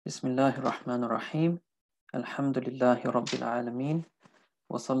Bismillahir Rahmanir Rahim. Alhamdulillahi Rabbil Alameen.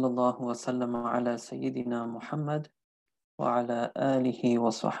 Wa sallallahu wa sallama ala Sayyidina Muhammad wa ala alihi wa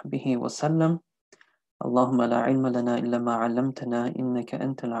sahbihi wa sallam. Allahumma la ilma lana illa ma 'allamtana innaka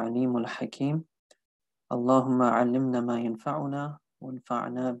antal alimul hakim. Allahumma 'allimna ma yanfa'una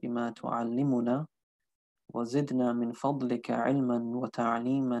wanfa'na bima tu'allimuna wa zidna min fadlika 'ilman wa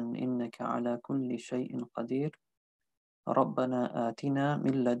ta'liman innaka 'ala kulli shay'in qadir. ربنا آتنا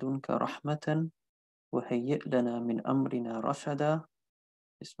من لدنك رحمة وهيئ لنا من أمرنا رشدا.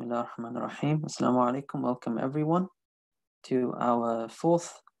 Bismillah ar-Rahman ar-Rahim. Assalamu alaikum. Welcome everyone to our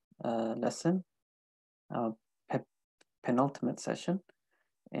fourth lesson, our penultimate session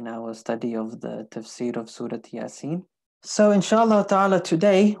in our study of the tafsir of Surah Yasin. So inshallah ta'ala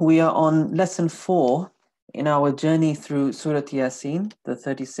today we are on lesson 4 in our journey through Surah Yasin, the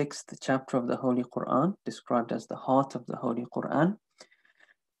 36th chapter of the Holy Qur'an, described as the heart of the Holy Qur'an.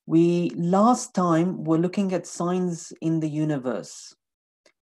 We last time were looking at signs in the universe,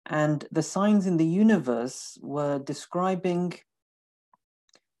 and the signs in the universe were describing,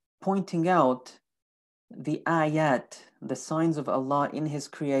 pointing out the ayat, the signs of Allah in His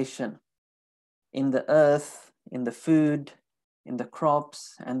creation, in the earth, in the food, in the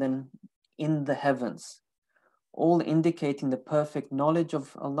crops, and then in the heavens, all indicating the perfect knowledge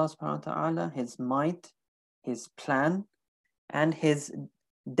of Allah subhanahu wa ta'ala, His might, His plan, and His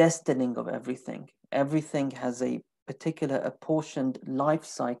destining of everything. Everything has a particular apportioned life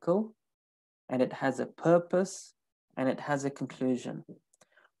cycle, and it has a purpose, and it has a conclusion,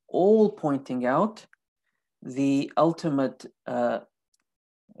 all pointing out the ultimate,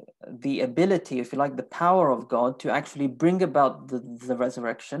 the ability, if you like, the power of God to actually bring about the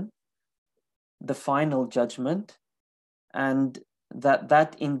resurrection, the final judgment, and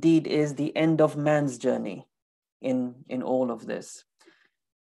that indeed is the end of man's journey in all of this.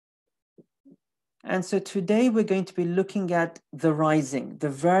 And so today we're going to be looking at the rising,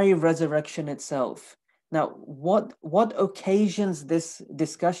 the very resurrection itself. Now, what occasions this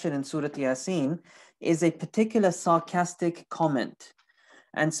discussion in Surah Yasin is a particular sarcastic comment.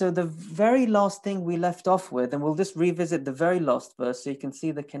 And so the very last thing we left off with, and we'll just revisit the very last verse so you can see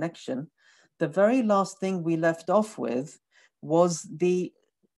the connection. The very last thing we left off with was the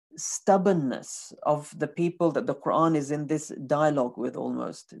stubbornness of the people that the Quran is in this dialogue with,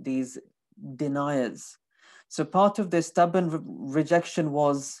 almost, these deniers. So part of their stubborn rejection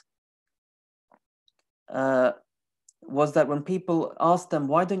was that when people asked them,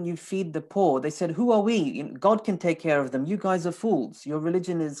 why don't you feed the poor? They said, who are we? God can take care of them. You guys are fools. Your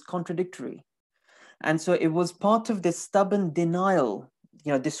religion is contradictory. And so it was part of this stubborn denial,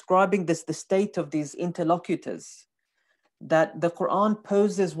 describing the state of these interlocutors, that the Quran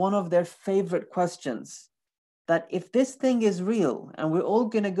poses one of their favorite questions, that if this thing is real and we're all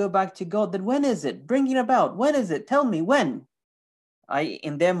going to go back to God, then when is it? Bring it about. When is it? Tell me when.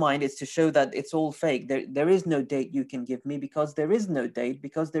 In their mind, it's to show that it's all fake. There is no date you can give me, because there is no date,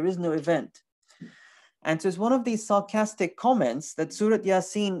 because there is no event. And so it's one of these sarcastic comments that Surah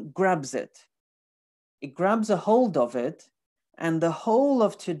Yasin grabs it. It grabs a hold of it, and the whole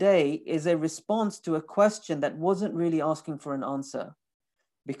of today is a response to a question that wasn't really asking for an answer.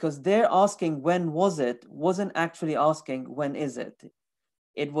 Because they're asking when was it, wasn't actually asking when is it.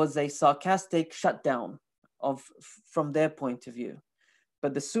 It was a sarcastic shutdown from their point of view.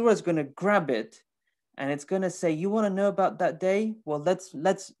 But the surah is going to grab it, and it's going to say, you want to know about that day? Well,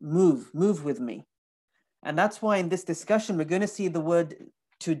 let's move with me. And that's why in this discussion, we're going to see the word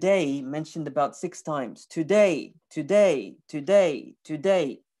today mentioned about 6 times. Today, today, today,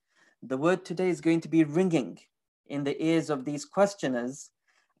 today. The word today is going to be ringing in the ears of these questioners,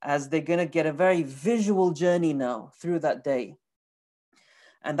 as they're going to get a very visual journey now through that day.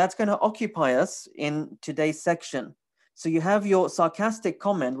 And that's going to occupy us in today's section. So you have your sarcastic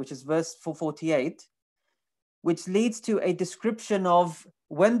comment, which is verse 448, which leads to a description of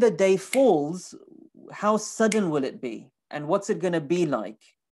when the day falls, how sudden will it be? And what's it going to be like?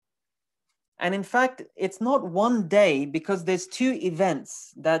 And in fact, it's not one day, because there's 2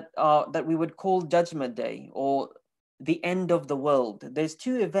 events that we would call Judgment Day or the end of the world. There's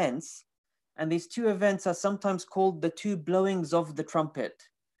 2 events, and these 2 events are sometimes called the 2 blowings of the trumpet,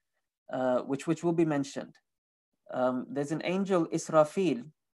 which will be mentioned. There's an angel, Israfil,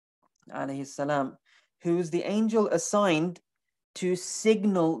 alayhi salam, who is the angel assigned to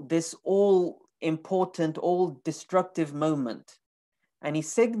signal this all-important, all-destructive moment. And he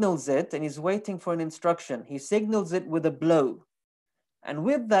signals it, and he's waiting for an instruction. He signals it with a blow. And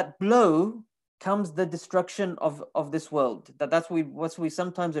with that blow comes the destruction of this world. That's what we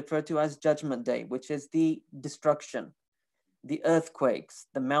sometimes refer to as Judgment Day, which is the destruction. the earthquakes,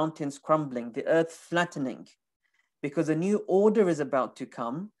 the mountains crumbling, the earth flattening, because a new order is about to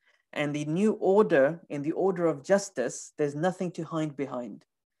come. And the new order, in the order of justice, there's nothing to hide behind.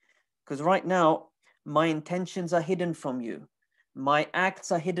 Because right now, my intentions are hidden from you. My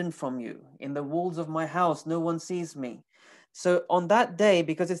acts are hidden from you. In the walls of my house, no one sees me. So on that day,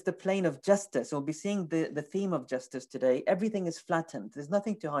 because it's the plane of justice, we'll be seeing the theme of justice today, everything is flattened. There's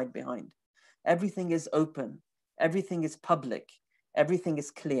nothing to hide behind. Everything is open. Everything is public. Everything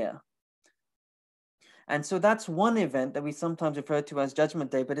is clear. And so that's one event that we sometimes refer to as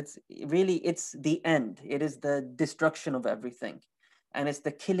Judgment Day, but it's the end. It is the destruction of everything. And it's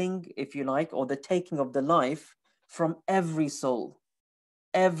the killing, if you like, or the taking of the life from every soul,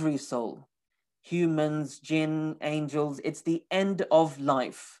 humans, jinn, angels. It's the end of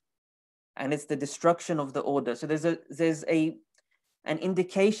life, and it's the destruction of the order. So there's an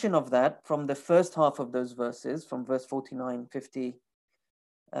indication of that from the first half of those verses, from verse 49, 50,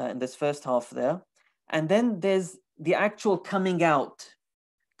 in this first half there. And then there's the actual coming out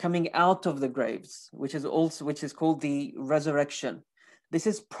of the graves, which is called the resurrection. This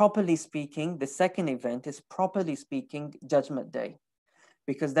is, properly speaking, the second event is, properly speaking, Judgment Day,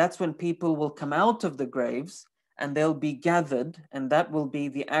 because that's when people will come out of the graves and they'll be gathered, and that will be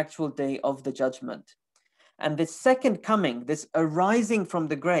the actual day of the judgment. And this second coming, this arising from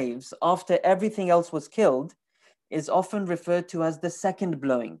the graves after everything else was killed, is often referred to as the second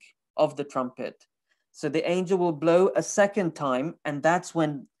blowing of the trumpet. So the angel will blow a second time, and that's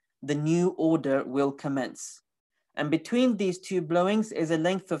when the new order will commence. And between these two blowings is a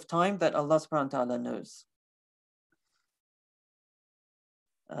length of time that Allah subhanahu wa ta'ala knows.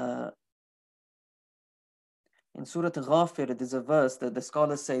 In Surah Ghafir, there's a verse that the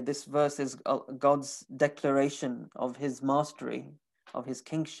scholars say this verse is God's declaration of his mastery, of his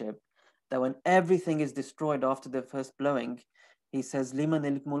kingship, that when everything is destroyed after the first blowing, he says, Liman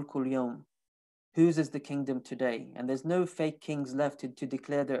al-mulkul yawm, whose is the kingdom today? And there's no fake kings left to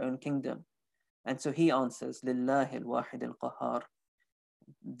declare their own kingdom. And so he answers, Lillahi al-wahid al-qahar.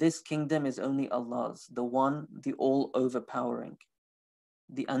 This kingdom is only Allah's, the one, the all overpowering,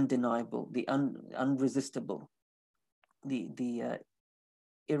 the undeniable, the unresistible, the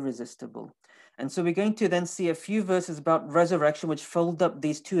irresistible. And so we're going to then see a few verses about resurrection which fold up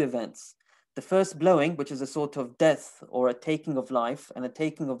these two events. The first blowing, which is a sort of death or a taking of life and a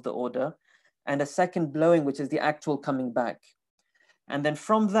taking of the order, and a second blowing, which is the actual coming back. And then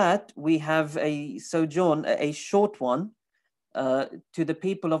from that, we have a sojourn, a short one, to the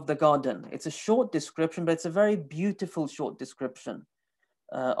people of the garden. It's a short description, but it's a very beautiful short description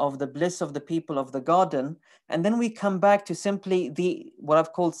of the bliss of the people of the garden. And then we come back to simply what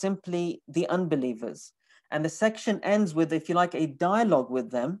I've called simply the unbelievers. And the section ends with, if you like, a dialogue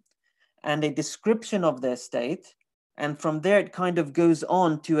with them and a description of their state. And from there, it kind of goes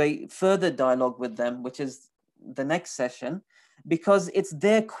on to a further dialogue with them, which is the next session, because it's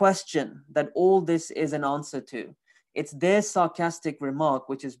their question that all this is an answer to. It's their sarcastic remark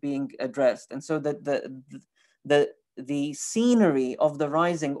which is being addressed. And so that the scenery of the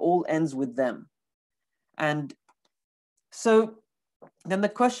rising all ends with them. And so then the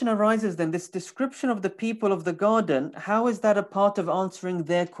question arises, then this description of the people of the garden, how is that a part of answering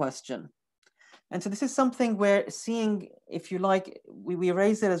their question? And so this is something we're seeing, if you like, we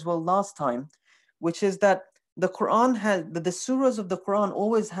raised it as well last time, which is that the Quran the surahs of the Quran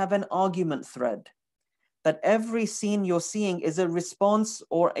always have an argument thread, that every scene you're seeing is a response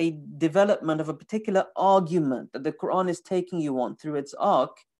or a development of a particular argument that the Quran is taking you on through its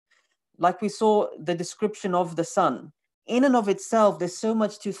arc. Like we saw the description of the sun. In and of itself, there's so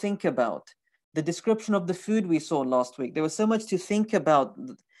much to think about. The description of the food we saw last week, there was so much to think about.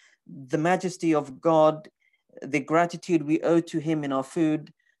 The majesty of God, the gratitude we owe to him in our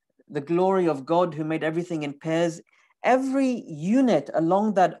food, the glory of God who made everything in pairs. Every unit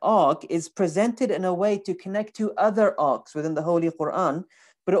along that arc is presented in a way to connect to other arcs within the Holy Quran,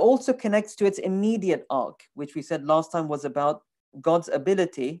 but it also connects to its immediate arc, which we said last time was about God's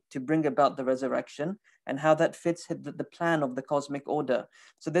ability to bring about the resurrection and how that fits the plan of the cosmic order.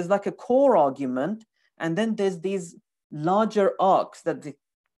 So there's like a core argument, and then there's these larger arcs that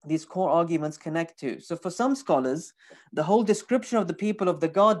these core arguments connect to. So for some scholars, the whole description of the people of the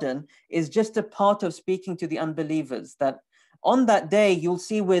garden is just a part of speaking to the unbelievers, that on that day, you'll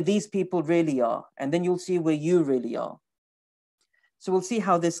see where these people really are, and then you'll see where you really are. So we'll see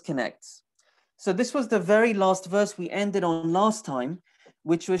how this connects. So this was the very last verse we ended on last time,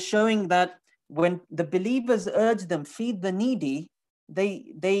 which was showing that when the believers urge them, feed the needy,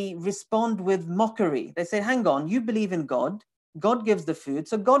 they respond with mockery. They say, hang on, you believe in God, God gives the food,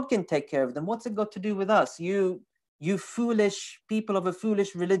 so God can take care of them. What's it got to do with us? You You foolish people of a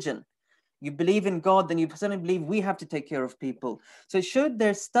foolish religion. You believe in God, then you suddenly believe we have to take care of people. So it showed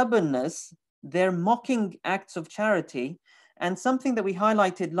their stubbornness, their mocking acts of charity, and something that we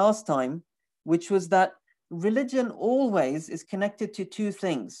highlighted last time, which was that religion always is connected to two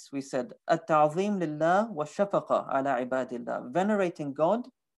things. We said, at-ta'zim lillah wa shafaqa ala ibadillah, venerating God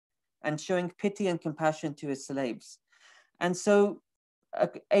and showing pity and compassion to his slaves. And so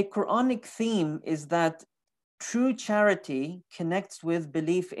a Quranic theme is that true charity connects with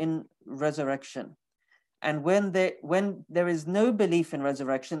belief in resurrection. And when there is no belief in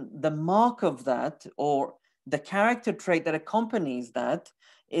resurrection, the mark of that, or the character trait that accompanies that,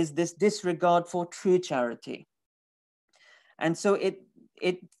 is this disregard for true charity. And so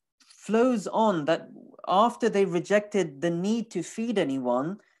it flows on that after they rejected the need to feed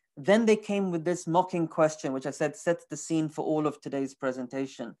anyone, then they came with this mocking question, which I said sets the scene for all of today's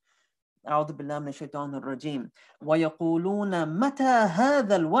presentation. أعوذ بالله من الشيطان الرجيم ويقولون متى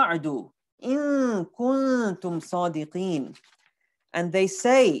هذا الوعد إن كنتم صادقين. And they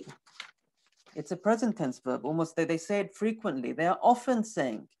say, it's a present tense verb, almost they say it frequently. They are often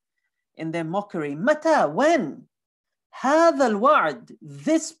saying in their mockery, متى, when? هذا الوعد,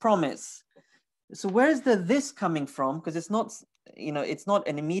 this promise. So where's the this coming from? Because it's not, it's not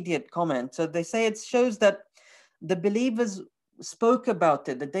an immediate comment. So they say it shows that the believers spoke about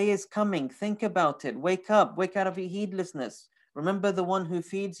it. The day is coming. Think about it. Wake up. Wake out of your heedlessness. Remember the one who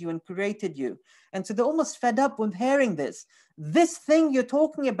feeds you and created you. And so they're almost fed up with hearing this. This thing you're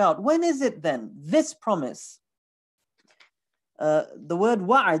talking about, when is it then? This promise. The word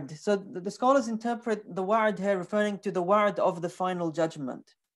wa'ad. So the scholars interpret the wa'ad here referring to the wa'ad of the final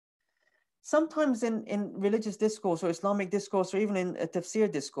judgment. Sometimes in religious discourse or Islamic discourse or even in a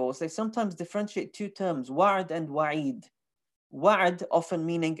tafsir discourse, they sometimes differentiate two terms, wa'ad and wa'id. Wa'ad often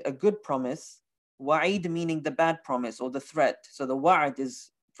meaning a good promise, wa'id meaning the bad promise or the threat. So the wa'ad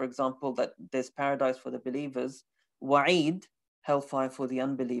is, for example, that there's paradise for the believers, wa'id, hellfire for the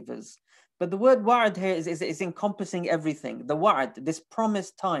unbelievers. But the word wa'ad here is encompassing everything. The wa'ad, this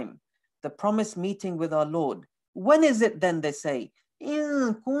promised time, the promised meeting with our Lord. When is it then, they say?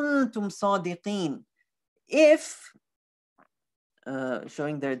 إِن كُنتُمْ صَادِقِينَ. If,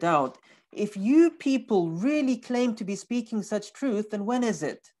 showing their doubt, if you people really claim to be speaking such truth, then when is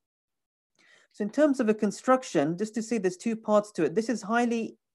it? So in terms of a construction, just to say there's two parts to it. This is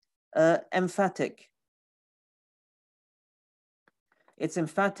highly emphatic. It's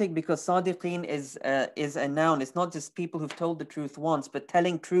emphatic because sadiqeen is a noun. It's not just people who've told the truth once, but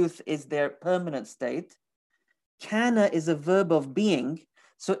telling truth is their permanent state. Kana is a verb of being.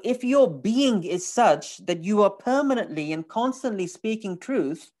 So if your being is such that you are permanently and constantly speaking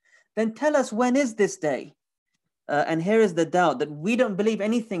truth, then tell us, when is this day? And here is the doubt, that we don't believe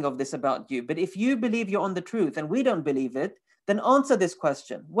anything of this about you. But if you believe you're on the truth and we don't believe it, then answer this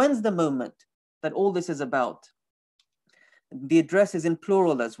question. When's the moment that all this is about? The address is in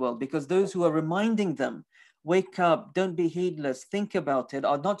plural as well, because those who are reminding them, wake up, don't be heedless, think about it,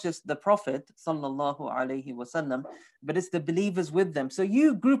 are not just the Prophet sallallahu alaihi wasallam, but it's the believers with them. So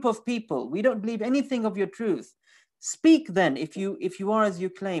you group of people, we don't believe anything of your truth. Speak then, if you are as you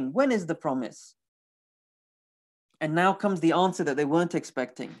claim. When is the promise? And now comes the answer that they weren't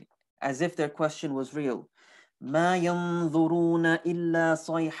expecting, as if their question was real. ما ينظرون إلا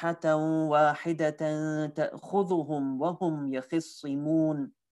صيحة واحدة تأخذهم وهم يخصمون.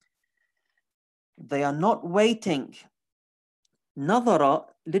 They are not waiting. Nadhara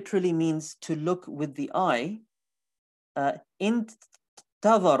literally means to look with the eye.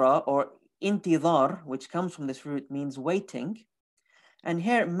 Intadhara or intidhar, which comes from this root, means waiting. And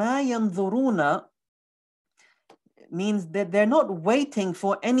here, ma yanzuruna means that they're not waiting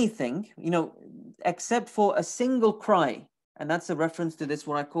for anything, except for a single cry. And that's a reference to this,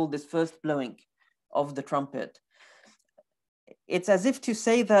 what I call this first blowing of the trumpet. It's as if to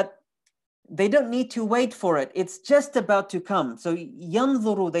say that they don't need to wait for it. It's just about to come. So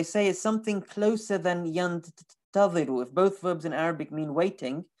yanzuru, they say, is something closer than yantadhiru. If both verbs in Arabic mean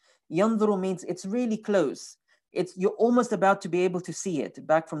waiting, yanzuru means it's really close. You're almost about to be able to see it,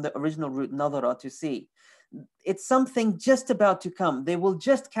 back from the original root nadhara, to see. It's something just about to come. They will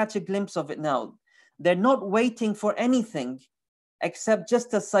just catch a glimpse of it now. They're not waiting for anything except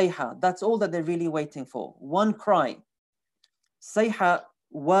just a sayha. That's all that they're really waiting for. One cry. Sayha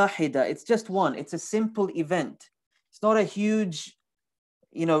wahida. It's just one. It's a simple event. It's not a huge,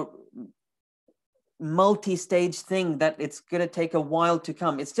 multi-stage thing that it's going to take a while to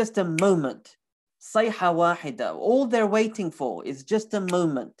come. It's just a moment. Sayha wahida. All they're waiting for is just a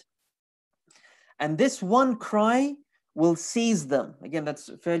moment. And this one cry will seize them. Again, that's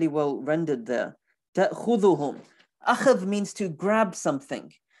fairly well rendered there. تَأْخُذُهُمْ. Akhadh means to grab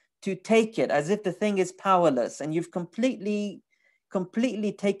something, to take it as if the thing is powerless and you've completely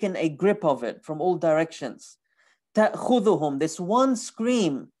taken a grip of it from all directions. Ta'khudhuhum, this one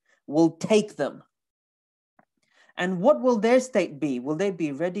scream will take them. And what will their state be? Will they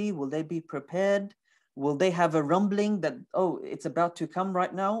be ready? Will they be prepared? Will they have a rumbling that, oh, it's about to come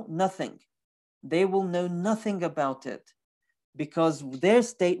right now? Nothing. They will know nothing about it because their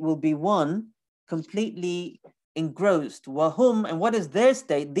state will be one completely engrossed. Wahum, and what is their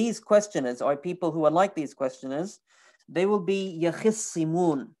state? These questioners, or people who are like these questioners, they will be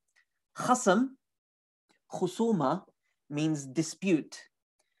yakhissimun. Khasam, khusuma, means dispute.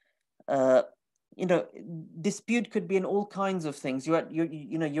 Dispute could be in all kinds of things. You're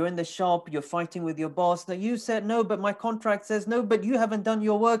in the shop, you're fighting with your boss. Now you said no, but my contract says no, but you haven't done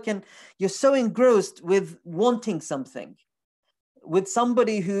your work, and you're so engrossed with wanting something, with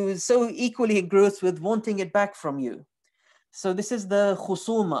somebody who is so equally engrossed with wanting it back from you. So this is the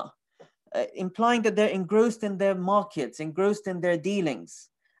khusuma, implying that they're engrossed in their markets, engrossed in their dealings.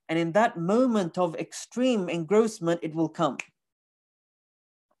 And in that moment of extreme engrossment, it will come.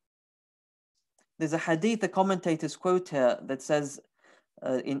 There's a hadith, the commentators quote here, that says,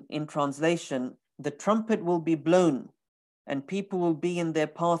 in translation, the trumpet will be blown and people will be in their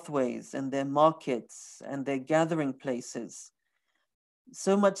pathways and their markets and their gathering places.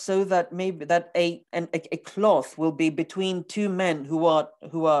 So much so that maybe that a cloth will be between two men who are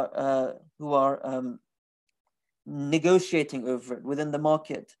negotiating over it within the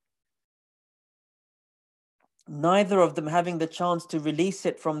market. Neither of them having the chance to release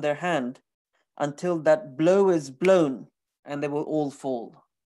it from their hand until that blow is blown and they will all fall.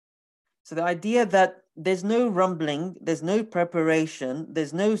 So the idea that there's no rumbling, there's no preparation,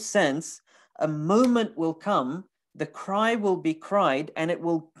 there's no sense, a moment will come, the cry will be cried and it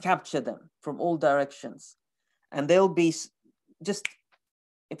will capture them from all directions. And they'll be just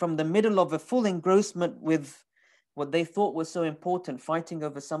from the middle of a full engrossment with what they thought was so important, fighting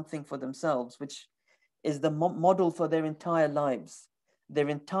over something for themselves, which is the model for their entire lives. Their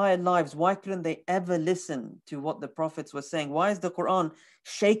entire lives, why couldn't they ever listen to what the prophets were saying? Why is the Qur'an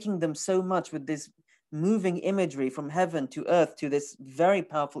shaking them so much with this moving imagery from heaven to earth to this very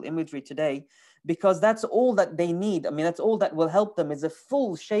powerful imagery today? Because that's all that they need. I mean, that's all that will help them is a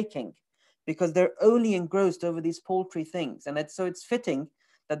full shaking, because they're only engrossed over these paltry things. And so it's fitting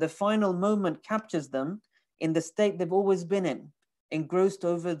that the final moment captures them in the state they've always been in, engrossed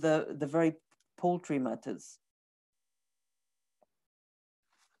over the very paltry matters.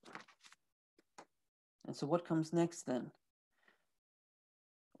 And so what comes next then?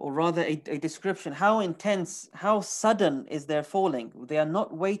 Or rather a description, how intense, how sudden is their falling? They are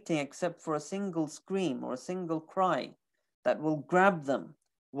not waiting except for a single scream or a single cry that will grab them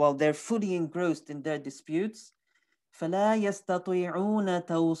while they're fully engrossed in their disputes. فَلَا يَسْتَطِيعُونَ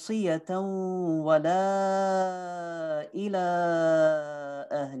تَوْصِيَةً وَلَا إِلَىٰ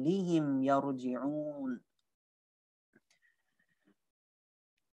أَهْلِهِمْ يَرْجِعُونَ.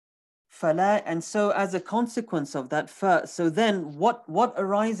 And so as a consequence of that, so then what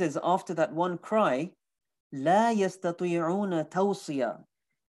arises after that one cry? لا يستطيعون توصية.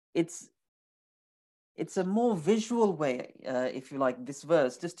 It's a more visual way, if you like, this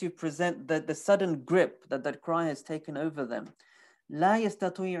verse, just to present the sudden grip that cry has taken over them. لا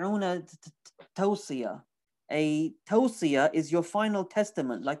يستطيعون توصية. A tawsiyah is your final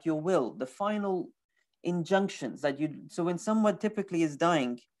testament, like your will, the final injunctions that you. So when someone typically is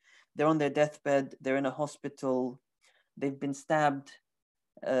dying, they're on their deathbed, they're in a hospital, they've been stabbed,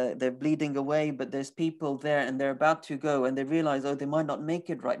 they're bleeding away, but there's people there and they're about to go and they realize, oh, they might not make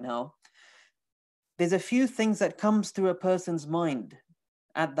it right now. There's a few things that comes through a person's mind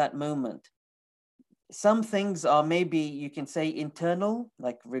at that moment. Some things are maybe, you can say, internal,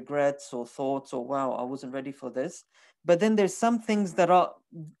 like regrets or thoughts, or wow, I wasn't ready for this. But then there's some things that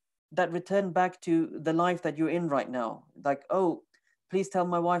return back to the life that you're in right now. Like, oh, please tell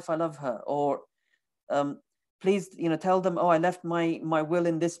my wife I love her, or please, tell them, oh, I left my will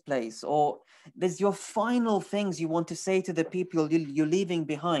in this place. Or there's your final things you want to say to the people you're leaving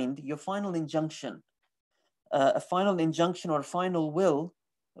behind, your final injunction. A final injunction or a final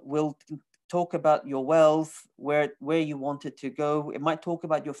will talk about your wealth, where you want it to go. It might talk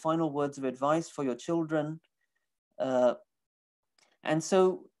about your final words of advice for your children. And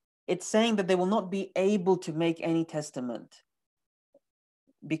so it's saying that they will not be able to make any testament.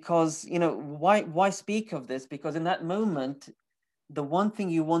 Because, why speak of this? Because in that moment, the one thing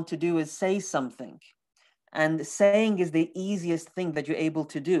you want to do is say something. And saying is the easiest thing that you're able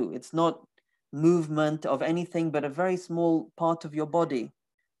to do. It's not movement of anything but a very small part of your body.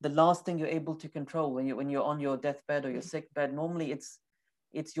 the last thing you're able to control when you're on your deathbed or your sick bed. Normally it's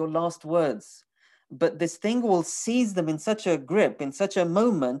your last words. But this thing will seize them in such a grip, in such a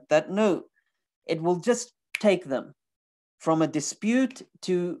moment, that no, it will just take them from a dispute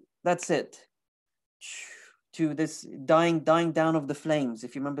to that's it, to this dying down of the flames.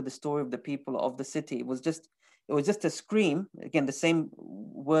 If you remember the story of the people of the city, it was just a scream. Again, the same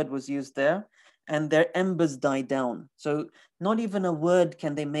word was used there, and their embers died down. So not even a word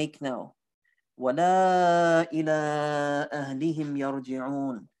can they make now. وَلَا إِلَىٰ أَهْلِهِمْ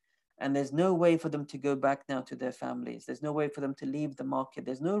يَرْجِعُونَ. And there's no way for them to go back now to their families. There's no way for them to leave the market.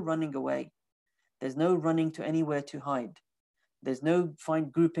 There's no running away. There's no running to anywhere to hide. There's no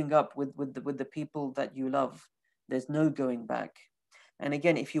find grouping up with the people that you love. There's no going back. And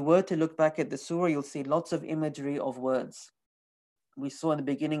again, if you were to look back at the surah, you'll see lots of imagery of words. We saw in the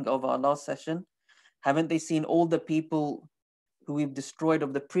beginning of our last session, haven't they seen all the people who we've destroyed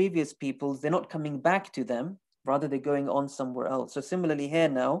of the previous peoples? They're not coming back to them, rather they're going on somewhere else. So similarly here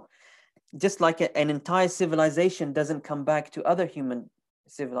now, just like an entire civilization doesn't come back to other human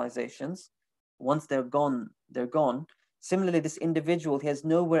civilizations, once they're gone, they're gone. Similarly, this individual, he has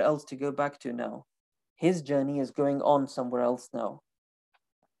nowhere else to go back to now. His journey is going on somewhere else now.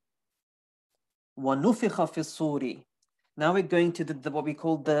 وَنُفِخَ فِي الصُّورِ. Now we're going to what we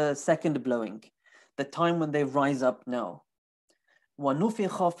call the second blowing, the time when they rise up now. وَنُفِخَ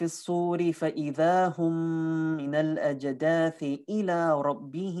فِي الصُّورِ فَإِذَا هُمْ مِنَ الْأَجْدَاثِ إِلَىٰ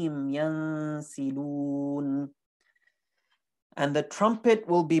رَبِّهِمْ يَنْسِلُونَ. And the trumpet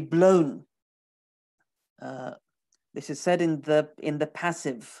will be blown. This is said in the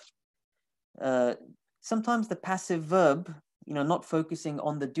passive. Sometimes the passive verb, not focusing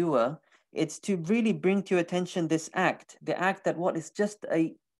on the doer, it's to really bring to your attention this act. The act that what is just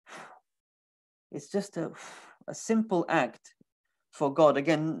a simple act for God.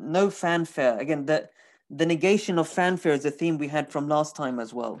 Again, no fanfare. Again, the negation of fanfare is a theme we had from last time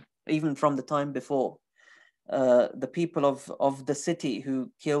as well, even from the time before. The people of the city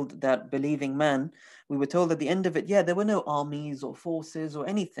who killed that believing man, we were told at the end of it, there were no armies or forces or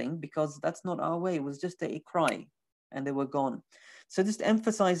anything, because that's not our way. It was just a cry, and they were gone. So just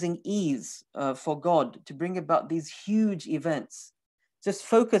emphasizing ease for God to bring about these huge events. Just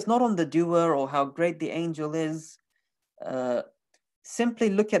focus not on the doer or how great the angel is. Simply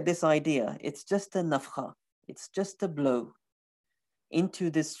look at this idea. It's just a nafkha. It's just a blow into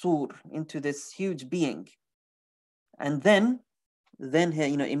this sur, into this huge being. And then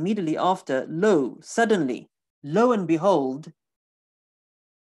here, immediately after, suddenly, lo and behold,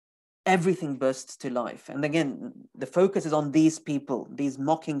 everything bursts to life. And again, the focus is on these people, these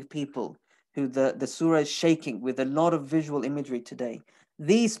mocking people, who the surah is shaking with a lot of visual imagery today.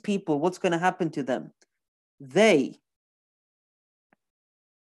 These people, what's going to happen to them? They,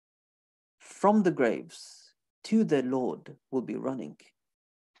 from the graves to their Lord, will be running.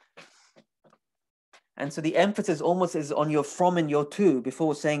 And so the emphasis almost is on your from and your to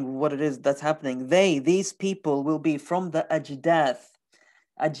before saying what it is that's happening. These people will be from the ajdath.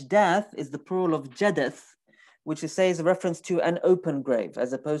 Ajdath is the plural of jadath, which is a reference to an open grave,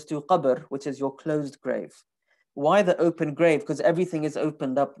 as opposed to qabr, which is your closed grave. Why the open grave? Because everything is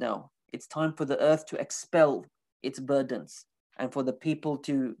opened up now. It's time for the earth to expel its burdens and for the people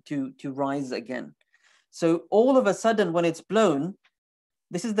to rise again. So all of a sudden, when it's blown,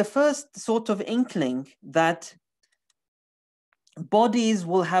 this is the first sort of inkling that bodies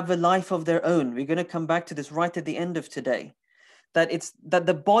will have a life of their own. We're going to come back to this right at the end of today. That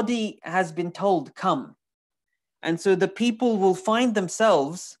the body has been told, come. And so the people will find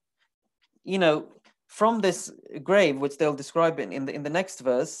themselves, from this grave, which they'll describe in the next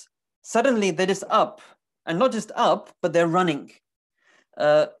verse, suddenly they're just up. And not just up, but they're running.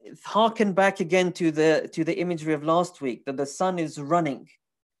 Harken back again to the imagery of last week, that the sun is running.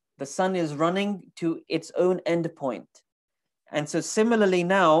 The sun is running to its own end point. And so similarly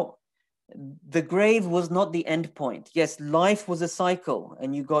now, the grave was not the end point. Yes, life was a cycle,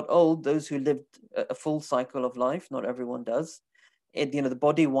 and you got old, those who lived a full cycle of life. Not everyone does. The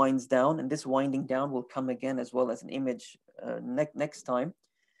body winds down, and this winding down will come again as well as an image next time.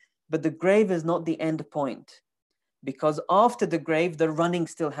 But the grave is not the end point, because after the grave, the running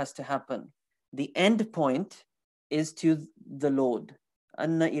still has to happen. The end point is to the Lord.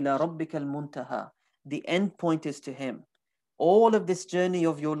 Anna ila rabbika al-muntaha. The end point is to Him. All of this journey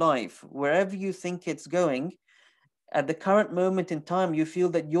of your life, wherever you think it's going, at the current moment in time, you feel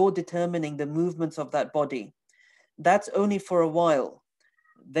that you're determining the movements of that body. That's only for a while.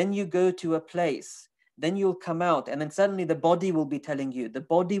 Then you go to a place, then you'll come out, and then suddenly the body will be telling you, the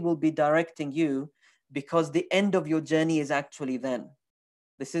body will be directing you, because the end of your journey is actually then.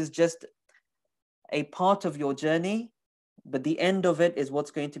 This is just a part of your journey, but the end of it is what's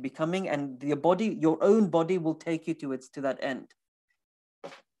going to be coming, and your body, your own body, will take you to that end.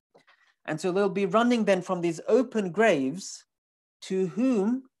 And so they'll be running then from these open graves to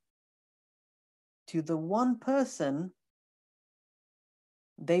whom? To the one person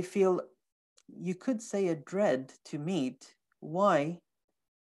they feel, you could say, a dread to meet. Why?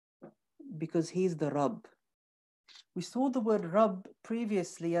 Because he's the Rabb. We saw the word Rabb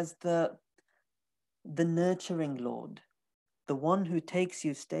previously as the nurturing Lord, the one who takes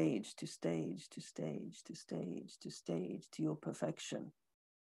you stage to stage to stage to stage to stage to your perfection.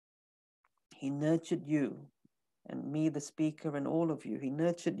 He nurtured you and me, the speaker, and all of you. He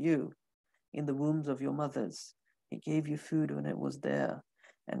nurtured you in the wombs of your mothers. He gave you food when it was there.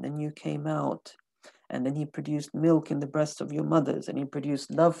 And then you came out. And then he produced milk in the breasts of your mothers. And he produced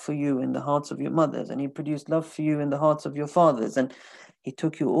love for you in the hearts of your mothers. And he produced love for you in the hearts of your fathers. And he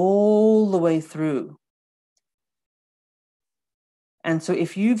took you all the way through. And so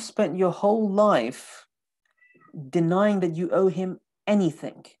if you've spent your whole life denying that you owe him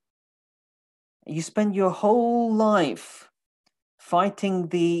anything, you spend your whole life fighting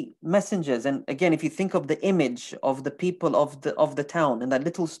the messengers. And again, if you think of the image of the people of the town in that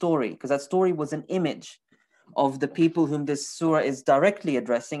little story, because that story was an image of the people whom this surah is directly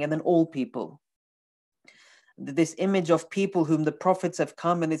addressing, and then all people. This image of people whom the prophets have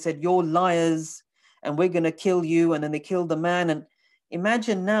come and they said, you're liars and we're going to kill you. And then they killed the man. And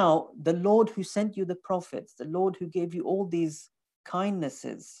imagine now the Lord who sent you the prophets, the Lord who gave you all these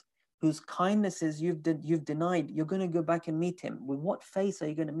kindnesses, whose kindnesses you've denied. You're going to go back and meet him. With what face are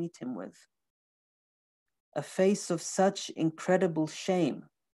you going to meet him with? A face of such incredible shame.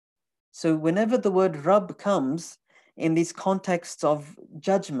 So whenever the word Rabb comes in these contexts of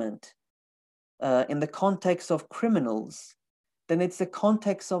judgment, in the context of criminals, then it's the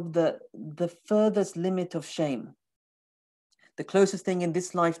context of the furthest limit of shame. The closest thing in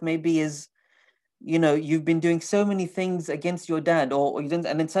this life maybe is, you know, you've been doing so many things against your dad, or you didn't,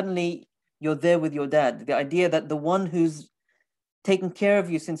 and then suddenly you're there with your dad. The idea that the one who's taken care of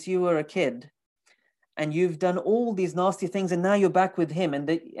you since you were a kid, and you've done all these nasty things, and now you're back with him.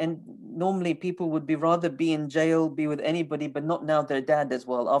 And normally people would be rather be in jail, be with anybody, but not now their dad as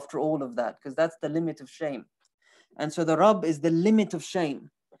well, after all of that, because that's the limit of shame. And so the Rabb is the limit of shame,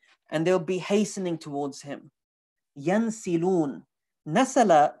 and they'll be hastening towards him. Yansilun.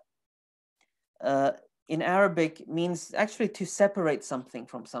 Nasala in Arabic means actually to separate something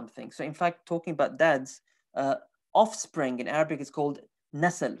from something. So in fact, talking about dads, offspring in Arabic is called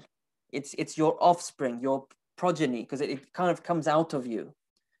nasl. It's your offspring, your progeny, because it kind of comes out of you,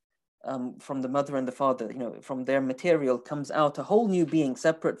 from the mother and the father, you know, from their material comes out a whole new being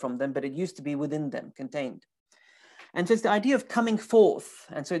separate from them, but it used to be within them, contained. And so it's the idea of coming forth.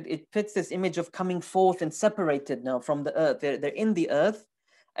 And so it fits this image of coming forth and separated now from the earth. They're in the earth,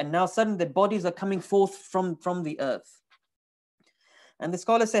 and now suddenly the bodies are coming forth from the earth. And the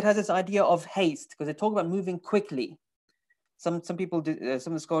scholar said it has this idea of haste, because they talk about moving quickly. Some people,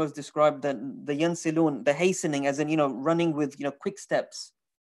 some of the scholars describe the yansilun, the hastening, as in, you know, running with, you know, quick steps,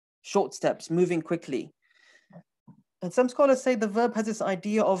 short steps, moving quickly. And some scholars say the verb has this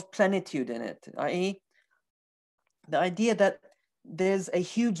idea of plenitude in it, i.e., the idea that there's a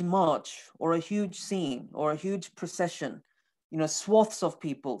huge march or a huge scene or a huge procession, you know, swaths of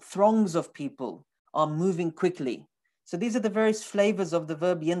people, throngs of people are moving quickly. So these are the various flavors of the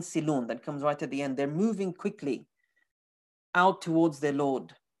verb yansilun that comes right at the end. They're moving quickly out towards their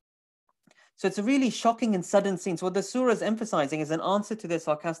Lord. So it's a really shocking and sudden scene. So what the surah is emphasizing is an answer to their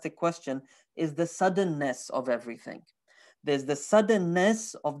sarcastic question is the suddenness of everything. There's the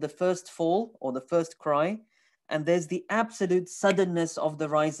suddenness of the first fall or the first cry, and there's the absolute suddenness of the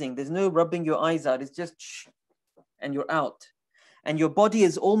rising. There's no rubbing your eyes out. It's just shh, and you're out. And your body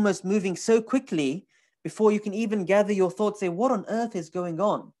is almost moving so quickly before you can even gather your thoughts, say, what on earth is going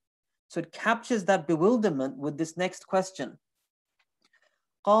on? So it captures that bewilderment with this next question.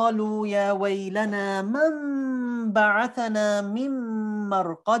 قالوا يا ويلنا من بعثنا من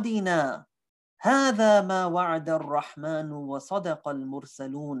مرقدنا هذا ما وعد الرحمن وصدق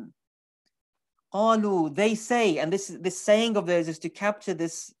المرسلون. قالوا, they say, and this saying of theirs is to capture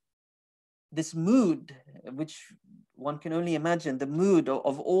this mood, which one can only imagine, the mood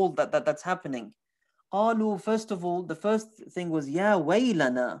of all that's happening. قالوا, first of all, the first thing was يا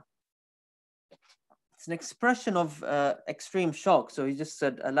ويلنا. It's an expression of extreme shock. So he just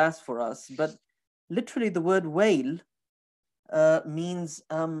said, alas for us. But literally the word wail means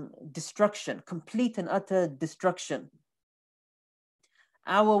destruction, complete and utter destruction.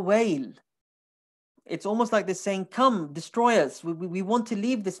 Our wail it's almost like they're saying, come, destroy us. We want to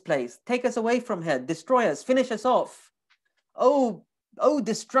leave this place. Take us away from here. Destroy us. Finish us off. Oh,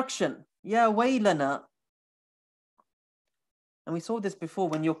 destruction. Ya waylana. And we saw this before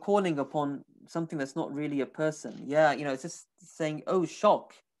when you're calling upon something that's not really a person. Yeah, it's just saying, oh,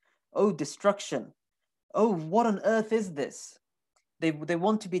 shock. Oh, destruction. Oh, what on earth is this? They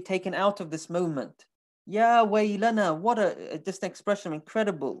want to be taken out of this moment. Ya waylana. What just an expression of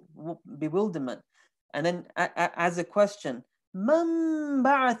incredible bewilderment. And then as a question, Man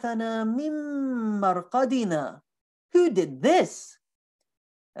ba'athana min marqadina. Who did this?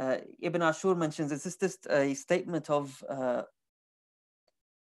 Ibn Ashur mentions it's just a statement of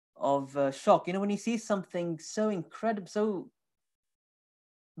shock. When you see something so incredible, so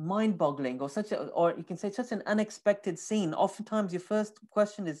mind-boggling, or you can say such an unexpected scene, oftentimes your first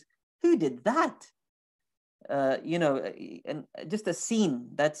question is, who did that? And just a scene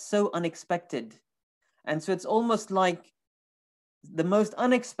that's so unexpected. And so it's almost like the most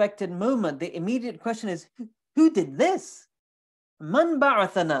unexpected moment. The immediate question is, who did this? Man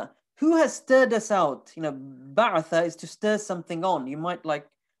ba'athana. Who has stirred us out? Ba'atha is to stir something on. You might like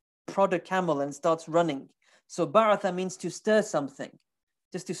prod a camel and starts running. So ba'atha means to stir something,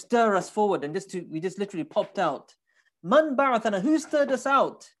 just to stir us forward, and we just literally popped out. Man ba'athana. Who stirred us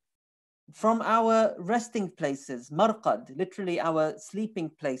out from our resting places? Marqad, literally our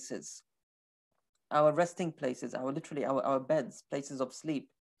sleeping places, our resting places, our beds, places of sleep.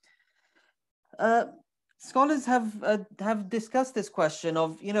 Scholars have discussed this question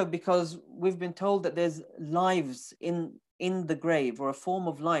of, because we've been told that there's lives in the grave, or a form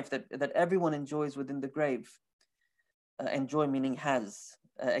of life that everyone enjoys within the grave. Enjoy meaning has,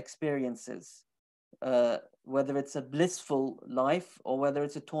 experiences, whether it's a blissful life or whether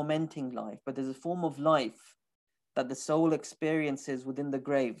it's a tormenting life, but there's a form of life that the soul experiences within the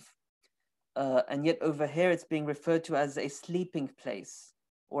grave. And yet over here it's being referred to as a sleeping place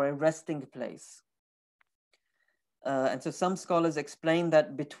or a resting place. And so some scholars explain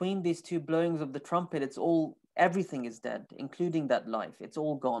that between these two blowings of the trumpet, everything is dead, including that life. It's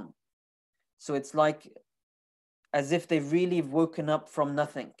all gone. So it's like as if they've really woken up from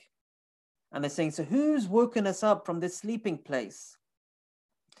nothing. And they're saying, so who's woken us up from this sleeping place?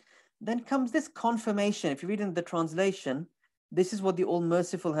 Then comes this confirmation. If you read in the translation, this is what the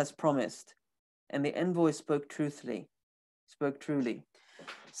All-Merciful has promised. And the envoy spoke truly.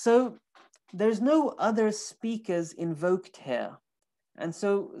 So there's no other speakers invoked here. And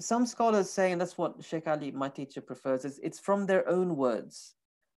so some scholars say, and that's what Sheikh Ali, my teacher, prefers, is it's from their own words.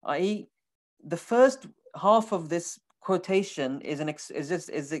 I.e., the first half of this quotation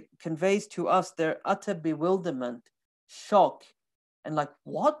it conveys to us their utter bewilderment, shock, and like,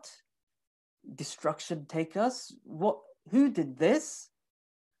 what? Destruction take us? What? Who did this?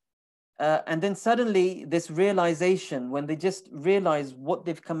 And then suddenly this realization, when they just realize what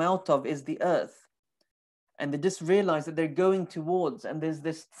they've come out of is the earth, and they just realize that they're going towards, and there's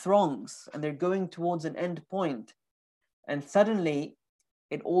this throngs, and they're going towards an end point, and suddenly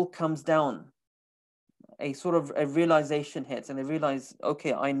it all comes down. A sort of a realization hits, and they realize,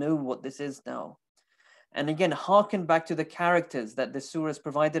 okay, I know what this is now. And again, hearken back to the characters that the surah has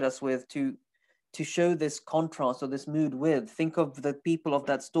provided us with to show this contrast or this mood with. Think of the people of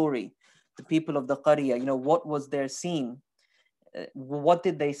that story, the people of the Qarya, what was their scene? What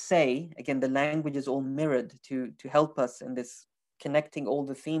did they say? Again, the language is all mirrored to help us in this, connecting all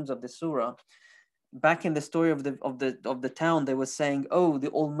the themes of the surah. Back in the story of the town, they were saying, oh, the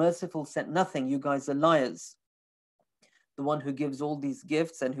All-Merciful sent nothing, you guys are liars. The one who gives all these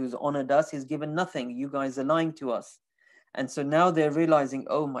gifts and who's honored us, he's given nothing, you guys are lying to us. And so now they're realizing,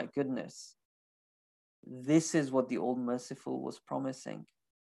 oh my goodness, this is what the All-Merciful was promising.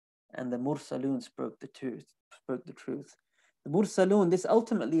 And the Mursalun spoke the truth. The Mursalun, this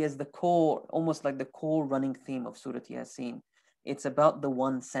ultimately is the core, almost like the core running theme of Surah Yasin. It's about the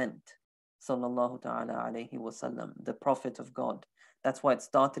one sent, sallallahu ta'ala alayhi wasallam, the Prophet of God. That's why it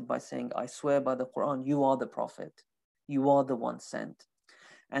started by saying, I swear by the Qur'an, you are the Prophet. You are the one sent.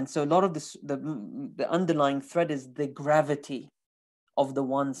 And so a lot of this, the underlying thread is the gravity of the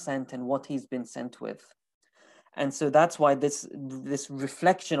one sent and what he's been sent with. And so that's why this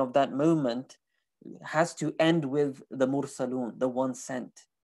reflection of that moment has to end with the Mursalun, the one sent,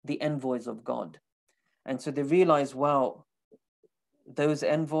 the envoys of God. And so they realize, wow, those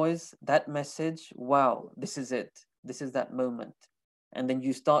envoys, that message, wow, this is it. This is that moment. And then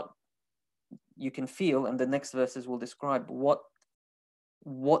you can feel, and the next verses will describe what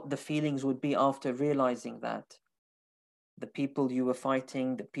the feelings would be after realizing that. The people you were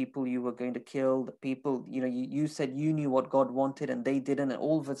fighting, the people you were going to kill, the people, you said you knew what God wanted and they didn't, and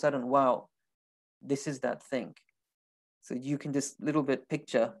all of a sudden, wow, This is that thing. So you can just little bit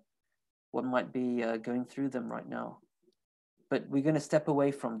picture what might be going through them right now. But we're going to step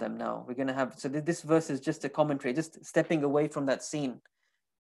away from them now. We're going to have, so this verse is just a commentary, just stepping away from that scene,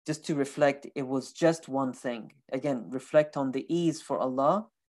 just to reflect, it was just one thing. Again, reflect on the ease for Allah,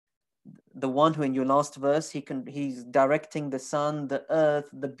 the one who in your last verse, he's directing the sun, the earth,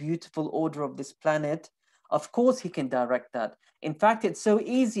 the beautiful order of this planet. Of course he can direct that. In fact, it's so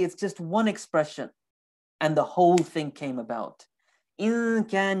easy, it's just one expression and the whole thing came about. إن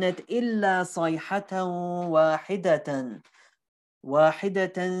كانت إلا صيحة واحدة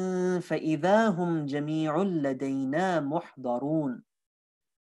فإذا هم جميع لدينا محضرون.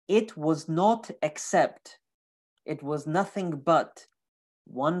 It was not except, it was nothing but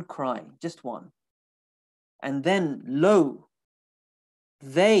one cry, just one. And then, lo,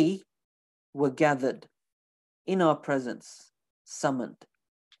 they were gathered in our presence, summoned.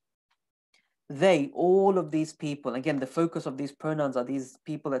 They, all of these people, again, the focus of these pronouns are these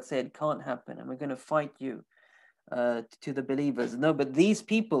people that say it can't happen and we're going to fight you to the believers. No, but these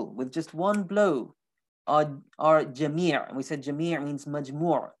people with just one blow are jamir'. And we said jamir' means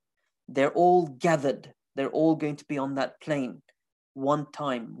majmur'. They're all gathered. They're all going to be on that plane, one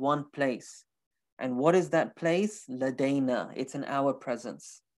time, one place. And what is that place? Ladaina. It's in our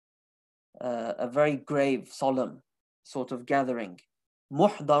presence. A very grave, solemn sort of gathering.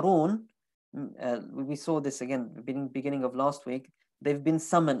 Muhdarun, we saw this again, beginning of last week. They've been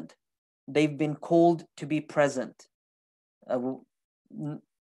summoned. They've been called to be present.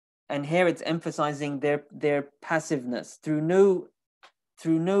 And here it's emphasizing their passiveness through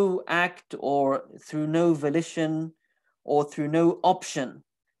no act or through no volition or through no option.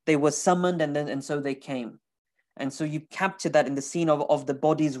 They were summoned and so they came. And so you capture that in the scene of the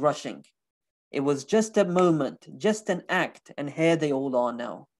bodies rushing. It was just a moment, just an act, and here they all are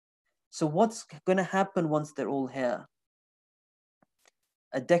now. So what's going to happen once they're all here?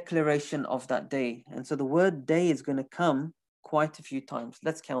 A declaration of that day. And so the word day is going to come quite a few times.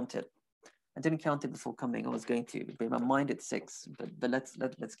 Let's count it. I didn't count it before coming. I was going to, but in my mind it's 6. But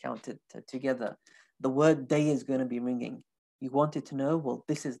let's count it together. The word day is going to be ringing. You wanted to know? Well,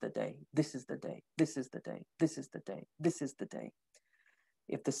 this is the day. This is the day. This is the day. This is the day. This is the day.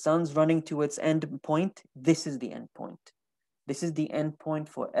 If the sun's running to its end point, this is the end point. This is the end point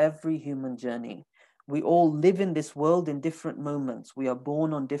for every human journey. We all live in this world in different moments. We are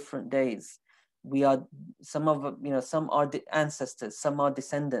born on different days. We are some are the ancestors, some are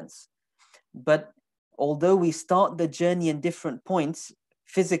descendants. But although we start the journey in different points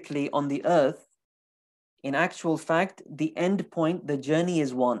physically on the earth, in actual fact, the end point, the journey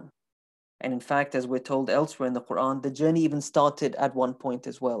is one. And in fact, as we're told elsewhere in the Qur'an, the journey even started at one point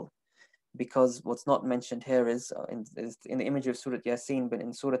as well. Because what's not mentioned here is in the image of Surah Yasin, but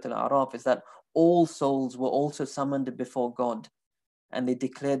in Surah Al-A'raf, is that all souls were also summoned before God. And they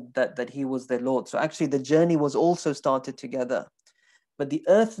declared that He was their Lord. So actually the journey was also started together. But the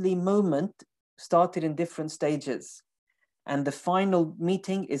earthly moment started in different stages. And the final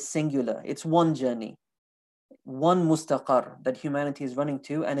meeting is singular. It's one journey. One mustaqar that humanity is running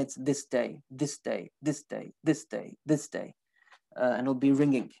to, and it's this day, this day, this day, this day, this day. And it'll be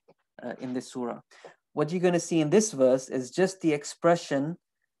ringing in this surah. What you're going to see in this verse is just the expression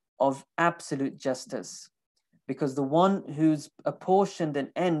of absolute justice. Because the one who's apportioned an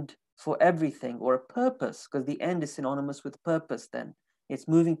end for everything, or a purpose, because the end is synonymous with purpose then. It's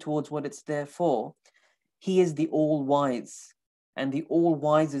moving towards what it's there for. He is the all-wise, and the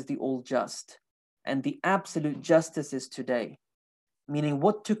all-wise is the all-just. And the absolute justice is today. Meaning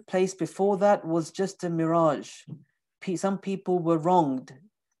what took place before that was just a mirage. Some people were wronged.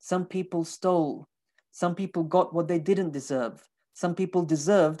 Some people stole. Some people got what they didn't deserve. Some people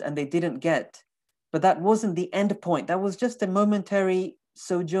deserved and they didn't get. But that wasn't the end point. That was just a momentary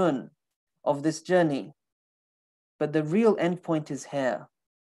sojourn of this journey. But the real end point is here.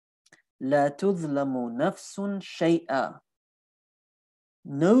 لا تظلم نفس شيئا.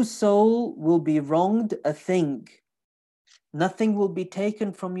 No soul will be wronged a thing. Nothing will be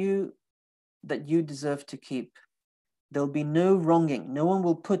taken from you that you deserve to keep. There'll be no wronging. No one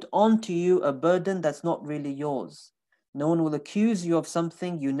will put onto you a burden that's not really yours. No one will accuse you of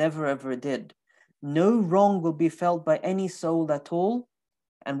something you never ever did. No wrong will be felt by any soul at all.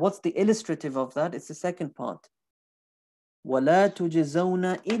 And what's the illustrative of that? It's the second part. وَلَا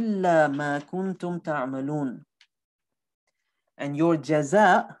تُجْزَوْنَ إِلَّا مَا كُنْتُمْ تَعْمَلُونَ. And your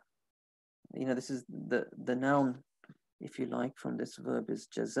jaza, this is the noun, if you like, from this verb is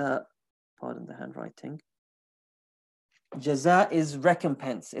jaza. Pardon the handwriting. Jaza is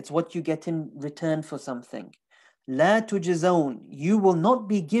recompense. It's what you get in return for something. لا تجزون, you will not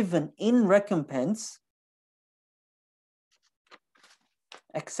be given in recompense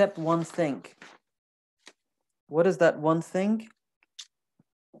except one thing. What is that one thing?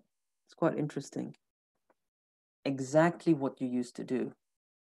 It's quite interesting. Exactly what you used to do.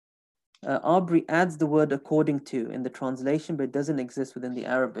 Aubrey adds the word according to in the translation, but it doesn't exist within the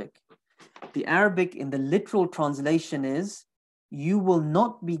Arabic. The Arabic in the literal translation is, you will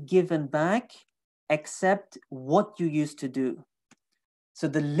not be given back except what you used to do. So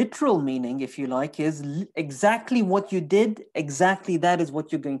the literal meaning, if you like, is exactly what you did, exactly that is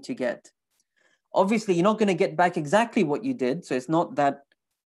what you're going to get. Obviously, you're not going to get back exactly what you did. So it's not that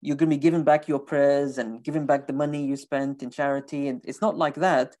you're going to be given back your prayers and giving back the money you spent in charity. And it's not like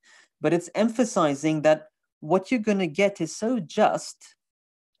that. But it's emphasizing that what you're going to get is so just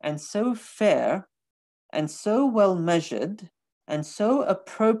and so fair and so well measured and so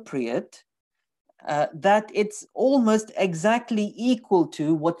appropriate that it's almost exactly equal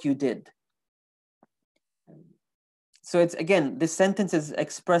to what you did. So it's, again, this sentence is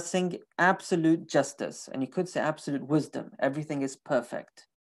expressing absolute justice, and you could say absolute wisdom. Everything is perfect,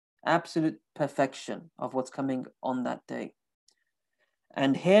 absolute perfection of what's coming on that day.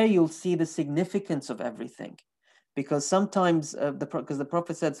 And here you'll see the significance of everything, because sometimes, because the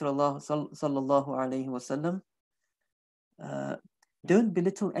Prophet said, sallallahu alaihi wasallam, don't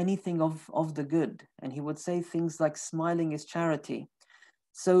belittle anything of the good. And he would say things like smiling is charity.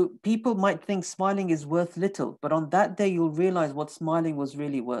 So people might think smiling is worth little, but on that day you'll realize what smiling was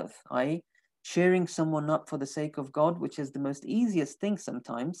really worth, i.e. cheering someone up for the sake of God, which is the most easiest thing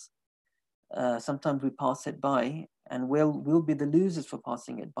sometimes. Sometimes we pass it by, and we'll be the losers for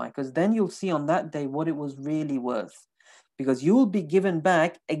passing it by, because then you'll see on that day what it was really worth, because you'll be given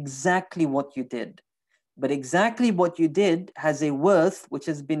back exactly what you did. But exactly what you did has a worth which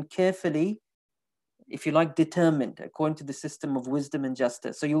has been carefully, if you like, determined according to the system of wisdom and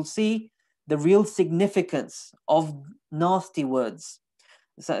justice. So you'll see the real significance of nasty words.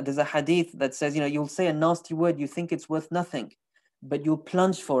 So there's a hadith that says, you'll say a nasty word, you think it's worth nothing, but you'll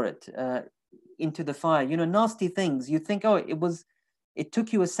plunge for it into the fire. Nasty things, you think, oh, it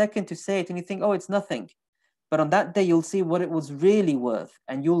took you a second to say it, and you think, oh, it's nothing. But on that day, you'll see what it was really worth,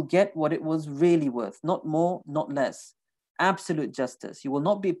 and you'll get what it was really worth, not more, not less. Absolute justice. You will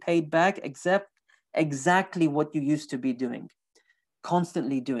not be paid back except exactly what you used to be doing,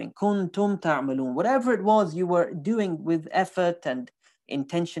 constantly doing. Kuntum ta'malun. Whatever it was you were doing with effort and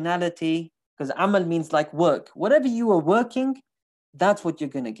intentionality, because amal means like work. Whatever you were working, that's what you're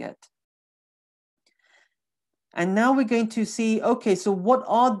going to get. And now we're going to see, okay, so what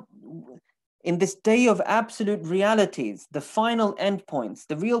are, in this day of absolute realities, the final endpoints,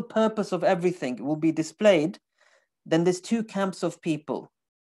 the real purpose of everything will be displayed. Then there's two camps of people,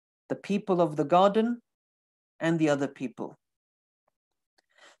 the people of the garden and the other people.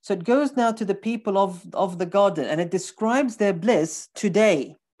 So it goes now to the people of the garden, and it describes their bliss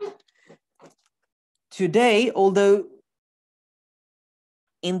today. Today, although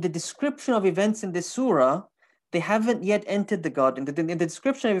in the description of events in this surah, they haven't yet entered the garden. In the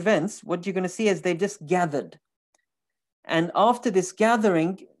description of events, what you're going to see is they've just gathered. And after this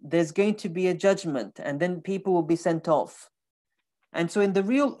gathering, there's going to be a judgment, and then people will be sent off. And so in the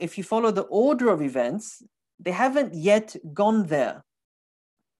real, if you follow the order of events, they haven't yet gone there.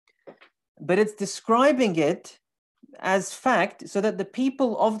 But it's describing it as fact so that the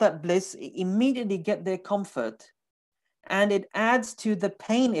people of that bliss immediately get their comfort. And it adds to the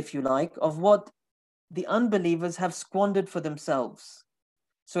pain, if you like, of what the unbelievers have squandered for themselves.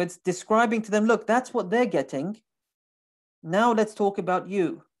 So it's describing to them, look, that's what they're getting. Now let's talk about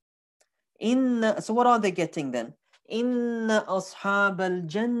you. So what are they getting then? Inna ashab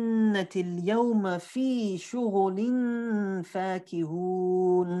al-jannati al-yawma fi shughulin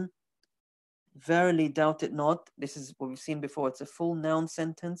fakihun. Verily, doubt it not. This is what we've seen before. It's a full noun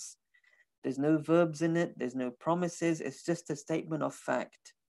sentence. There's no verbs in it. There's no promises. It's just a statement of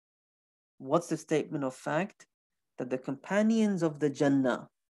fact. What's the statement of fact? That the companions of the Jannah.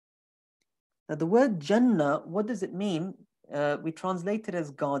 Now the word Jannah, what does it mean? We translate it as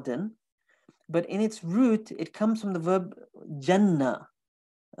garden, but in its root, it comes from the verb Jannah.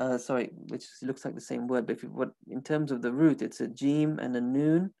 Which looks like the same word, but in terms of the root, it's a jim and a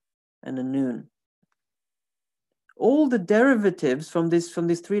noon and a noon. All the derivatives from this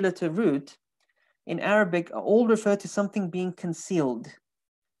three-letter root in Arabic all refer to something being concealed.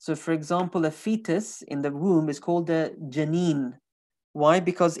 So for example, a fetus in the womb is called a janeen. Why?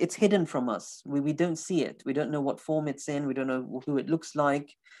 Because it's hidden from us. We don't see it. We don't know what form it's in. We don't know who it looks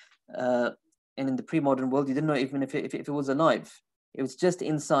like. And in the pre-modern world, you didn't know even if it was alive. It was just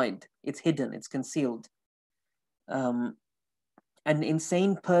inside. It's hidden. It's concealed. Um, an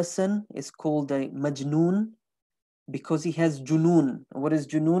insane person is called a majnoon because he has junoon. What is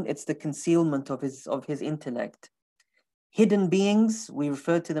junoon? It's the concealment of his intellect. Hidden beings, we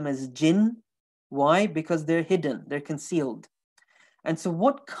refer to them as jinn. Why? Because they're hidden, they're concealed. And so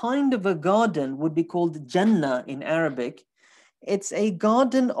what kind of a garden would be called Jannah in Arabic? It's a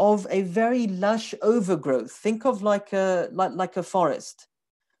garden of a very lush overgrowth. Think of like a forest.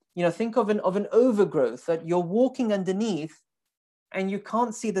 You know, think of an overgrowth that you're walking underneath and you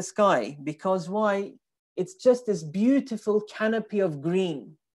can't see the sky because why? It's just this beautiful canopy of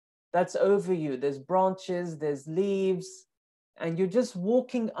green that's over you. There's branches, there's leaves, and you're just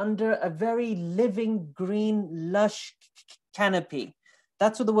walking under a very living, green, lush canopy.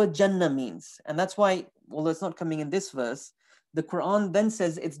 That's what the word Jannah means. And that's why, although it's not coming in this verse, the Quran then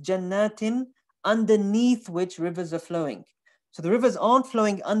says it's Jannatin, underneath which rivers are flowing. So the rivers aren't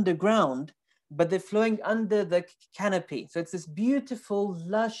flowing underground, but they're flowing under the canopy. So it's this beautiful,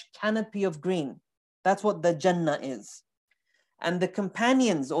 lush canopy of green. That's what the Jannah is. And the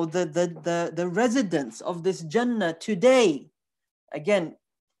companions or the residents of this Jannah today, again,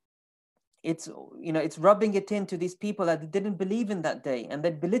 it's, you know, it's rubbing it into these people that didn't believe in that day, and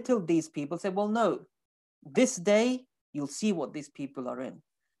they belittled these people, say, well, no, this day you'll see what these people are in,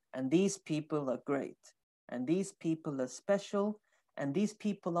 and these people are great, and these people are special, and these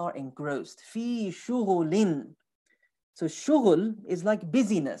people are engrossed. Fi shughulin. So shughul is like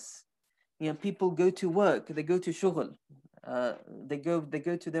busyness. You know, people go to work, they go to shughul, they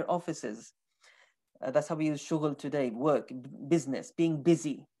go to their offices. That's how we use shughul today, work, business, being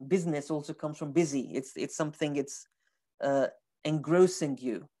busy. Business also comes from busy. It's something, it's engrossing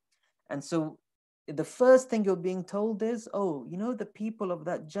you. And so the first thing you're being told is, oh, you know, the people of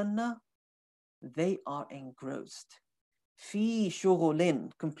that Jannah, they are engrossed. Fi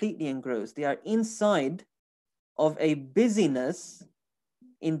shughulin, completely engrossed. They are inside of a busyness,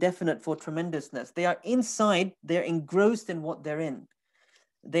 indefinite for tremendousness. They are inside, they're engrossed in what they're in.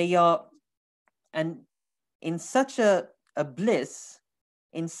 They are, and in such a bliss,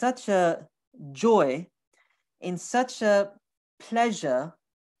 in such a joy, in such a pleasure,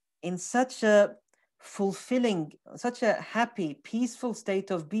 in such a fulfilling, such a happy, peaceful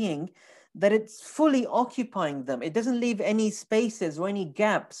state of being that it's fully occupying them. It doesn't leave any spaces or any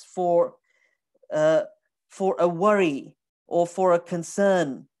gaps for a worry or for a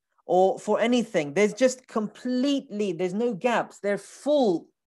concern or for anything. There's just completely, there's no gaps. They're full,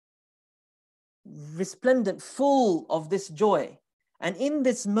 resplendent, full of this joy. And in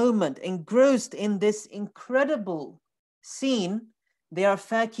this moment, engrossed in this incredible scene, they are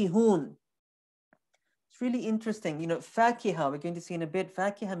fakihun. It's really interesting. You know, fakiha, we're going to see in a bit,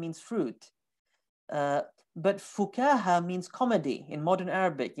 fakiha means fruit. But fukaha means comedy in modern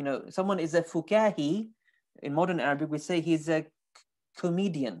Arabic. You know, someone is a fukahi. In modern Arabic, we say he's a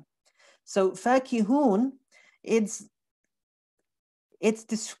comedian. So fakihun, it's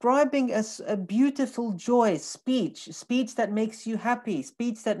describing a beautiful joy, speech that makes you happy,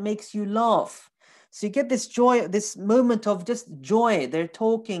 speech that makes you laugh. So you get this joy, this moment of just joy. They're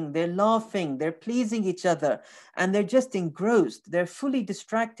talking, they're laughing, they're pleasing each other, and they're just engrossed. They're fully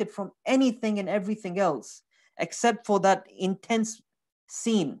distracted from anything and everything else, except for that intense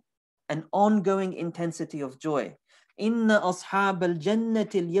scene, an ongoing intensity of joy. Inna ashab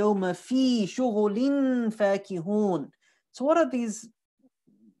al-jannati al-yawma fi shughulin fakihun. So what are these?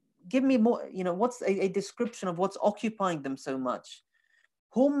 Give me more, you know, what's a description of what's occupying them so much?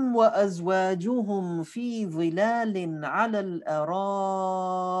 هم وأزواجهم في ظلال على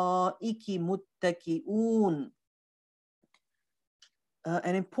الأرائك متكئون.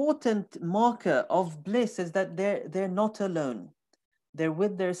 An important marker of bliss is that they're not alone. They're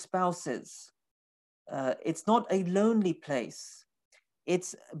with their spouses. It's not a lonely place.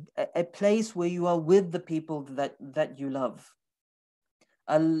 It's a place where you are with the people that you love.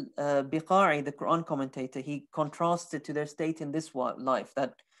 Al-Biqai, the Quran commentator, he contrasts it to their state in this life,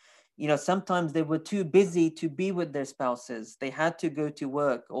 that, you know, sometimes they were too busy to be with their spouses. They had to go to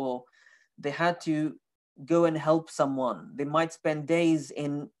work, or they had to go and help someone. They might spend days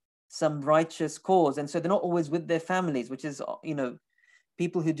in some righteous cause, and so they're not always with their families, which is, you know,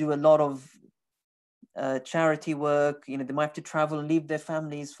 people who do a lot of charity work, you know, they might have to travel and leave their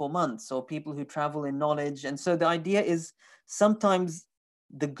families for months, or people who travel in knowledge. And so the idea is sometimes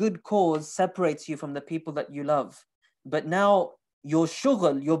the good cause separates you from the people that you love. But now your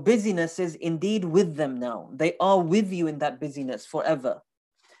shughul, your busyness is indeed with them now. They are with you in that busyness forever.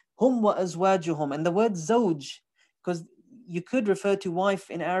 Hum wa azwajuhum. And the word zawj, because you could refer to wife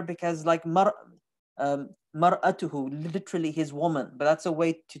in Arabic as like mar'atuhu, literally his woman, but that's a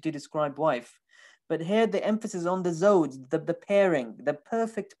way to describe wife. But here the emphasis on the zawj, the pairing, the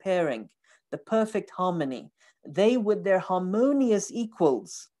perfect pairing, the perfect harmony. They with their harmonious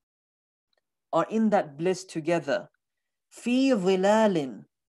equals are in that bliss together. Fi dhilalin,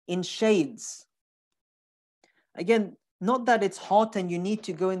 in shades. Again, not that it's hot and you need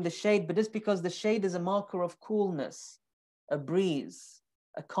to go in the shade, but just because the shade is a marker of coolness, a breeze,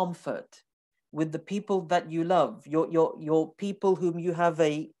 a comfort with the people that you love, your people whom you have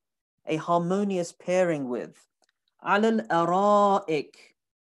a harmonious pairing with. Alal ara'ik.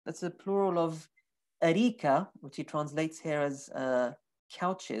 That's a plural of arika, which he translates here as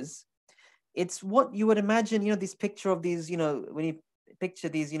couches. It's what you would imagine, this picture of these, when you picture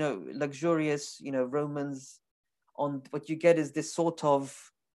these, luxurious, Romans, on what you get is this sort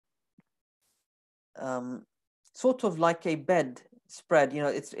of like a bed spread.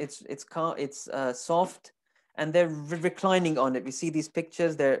 It's soft, and they're reclining on it. We see these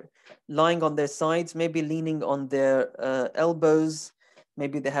pictures. They're lying on their sides, maybe leaning on their elbows.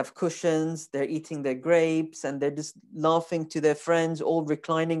 Maybe they have cushions. They're eating their grapes, and they're just laughing to their friends, all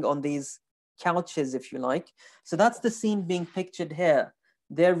reclining on these couches, if you like. So that's the scene being pictured here.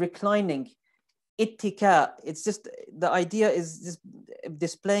 They're reclining. Ittika, it's just, the idea is just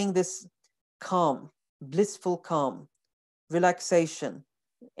displaying this calm, blissful calm, relaxation,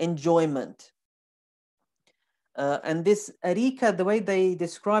 enjoyment. And this arika, the way they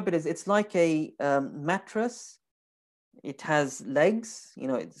describe it is, it's like a mattress. It has legs,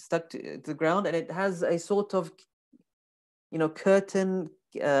 it's stuck to the ground, and it has a sort of, curtain.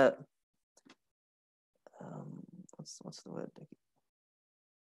 What's the word?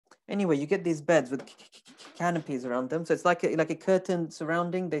 Anyway, you get these beds with canopies around them. So it's like a curtain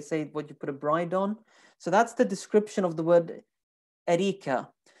surrounding. They say what you put a bride on. So that's the description of the word arika.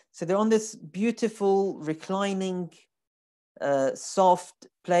 So they're on this beautiful, reclining, soft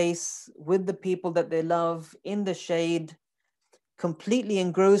place with the people that they love in the shade, completely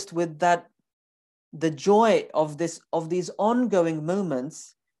engrossed with the joy of these ongoing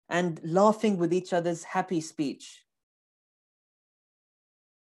moments, and laughing with each other's happy speech.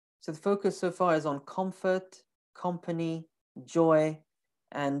 So the focus so far is on comfort, company, joy,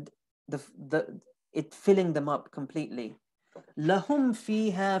 and it filling them up completely. لهم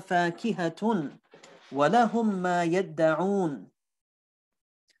فيها فاكهة ولهم ما يدعون.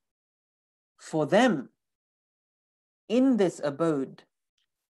 For them, in this abode,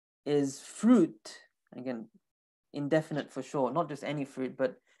 is fruit. Again, indefinite for sure, not just any fruit,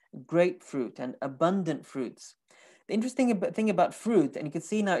 but great fruit and abundant fruits. The interesting thing about fruit, and you can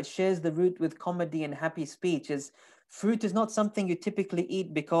see now it shares the root with comedy and happy speech, is fruit is not something you typically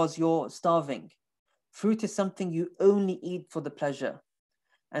eat because you're starving. Fruit is something you only eat for the pleasure.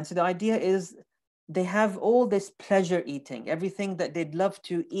 And so the idea is they have all this pleasure eating, everything that they'd love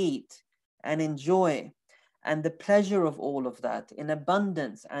to eat and enjoy, and the pleasure of all of that in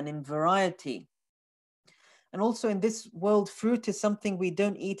abundance and in variety. And also in this world, fruit is something we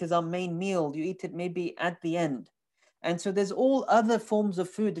don't eat as our main meal. You eat it maybe at the end. And so there's all other forms of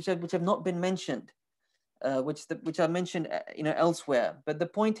food which have not been mentioned, which are mentioned elsewhere. But the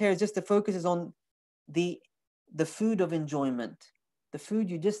point here is just the focus is on the food of enjoyment, the food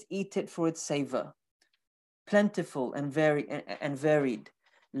you just eat it for its savor, plentiful and varied.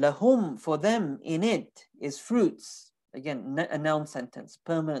 Lahum, for them, in it is fruits. Again, a noun sentence,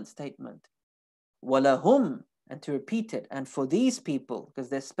 permanent statement. Walahum, and to repeat it, and for these people, because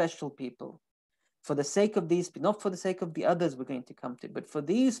they're special people, for the sake of these, not for the sake of the others we're going to come to, but for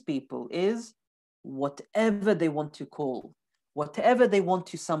these people is whatever they want to call, whatever they want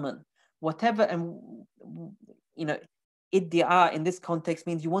to summon, whatever. And iddi'a in this context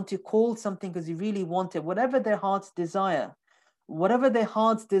means you want to call something because you really want it, whatever their hearts desire. Whatever their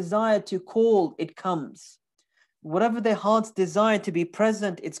hearts desire to call, it comes. Whatever their hearts desire to be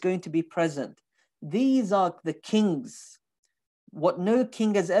present, it's going to be present. These are the kings. What no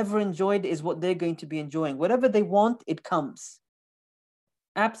king has ever enjoyed is what they're going to be enjoying. Whatever they want, it comes.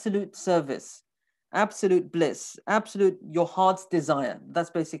 Absolute service, absolute bliss, absolute your heart's desire. That's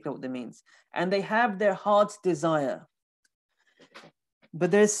basically what that means. And they have their heart's desire.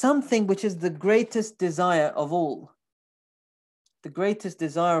 But there's something which is the greatest desire of all. The greatest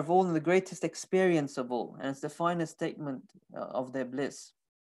desire of all and the greatest experience of all. And it's the finest statement of their bliss.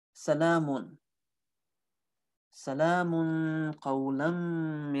 Salamun. Salamun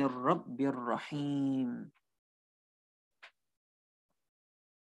qawlam min Rabbir Rahim.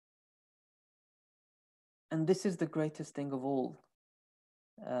 And this is the greatest thing of all.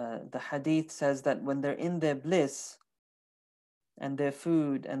 The hadith says that when they're in their bliss and their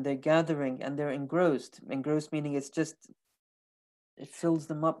food and their gathering and they're engrossed meaning it fills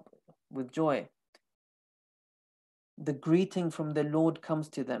them up with joy. the greeting from the Lord comes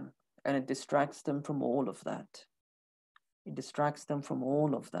to them, and it distracts them from all of that. It distracts them from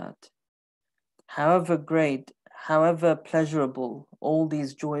all of that. However great, however pleasurable all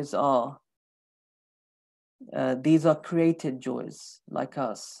these joys are, these are created joys like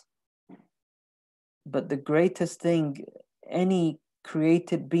us. But the greatest thing any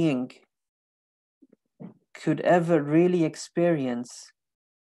created being could ever really experience,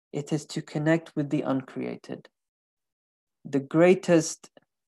 it is to connect with the uncreated. The greatest,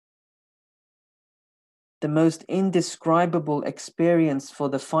 the most indescribable experience for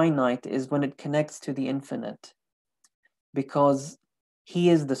the finite is when it connects to the infinite, because He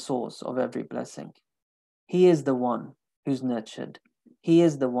is the source of every blessing. He is the one who's nurtured. He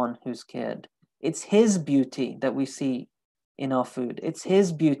is the one who's cared. It's His beauty that we see in our food. It's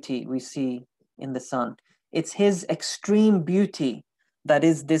His beauty we see in the sun. It's His extreme beauty that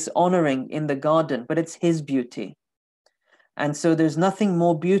is dishonoring in the garden, but it's His beauty. And so there's nothing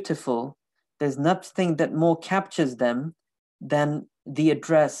more beautiful, there's nothing that more captures them than the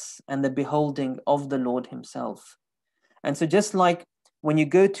address and the beholding of the Lord Himself. And so just like when you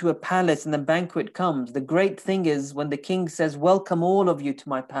go to a palace and the banquet comes, the great thing is when the king says, welcome all of you to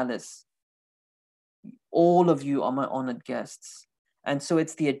my palace. All of you are my honored guests. And so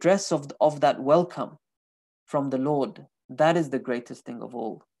it's the address of that welcome from the Lord. That is the greatest thing of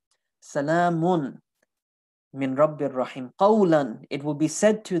all. Salamun min Rabbir Rahim. Qawlan. It will be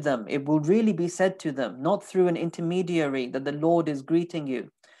said to them. It will really be said to them, not through an intermediary that the Lord is greeting you.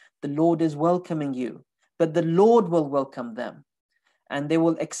 The Lord is welcoming you. But the Lord will welcome them. And they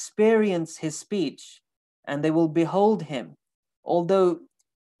will experience His speech. And they will behold Him. Although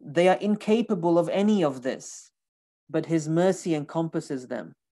they are incapable of any of this, but His mercy encompasses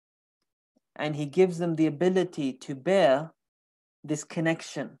them. And He gives them the ability to bear this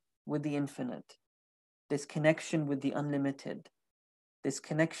connection with the infinite, this connection with the unlimited, this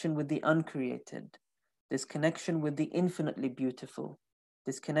connection with the uncreated, this connection with the infinitely beautiful,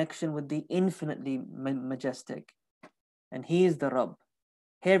 this connection with the infinitely majestic. And He is the Rabb.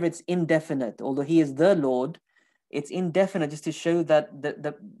 Here it's indefinite, although He is the Lord, it's indefinite just to show that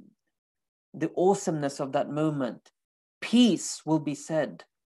the awesomeness of that moment. Peace will be said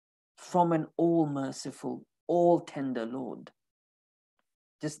from an all-merciful, all-tender Lord.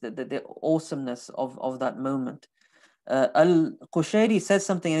 Just the awesomeness of that moment. Al-Qushayri says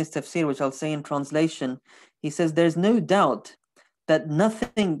something in his tafsir, which I'll say in translation. He says, there's no doubt that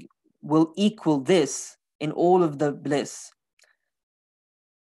nothing will equal this in all of the bliss.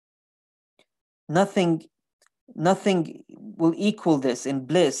 Nothing will equal this in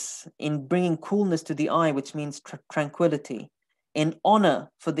bliss, in bringing coolness to the eye, which means tranquility, in honor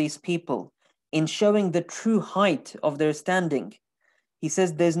for these people, in showing the true height of their standing. He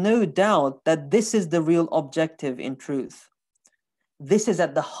says there's no doubt that this is the real objective in truth. This is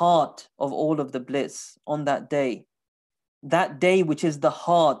at the heart of all of the bliss on that day which is the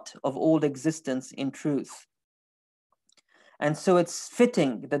heart of all existence in truth. And so it's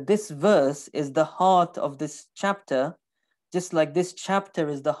fitting that this verse is the heart of this chapter, just like this chapter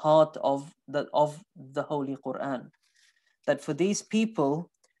is the heart of the Holy Qur'an. That for these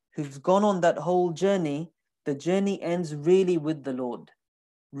people who've gone on that whole journey, the journey ends really with the Lord,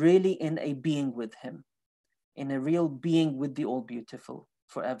 really in a being with Him, in a real being with the All-Beautiful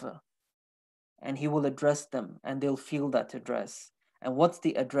forever. And He will address them and they'll feel that address. And what's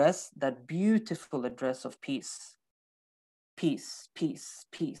the address? That beautiful address of peace. Peace, peace,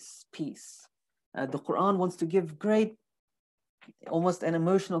 peace, peace. The Quran wants to give great, almost an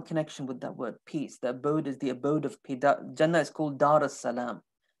emotional connection with that word, peace. The abode is the abode of peace. Jannah is called Dar as-Salam,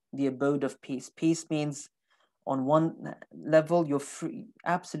 the abode of peace. Peace means on one level, you're free,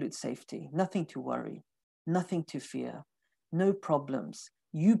 absolute safety, nothing to worry, nothing to fear, no problems.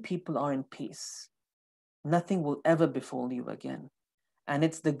 You people are in peace. Nothing will ever befall you again. And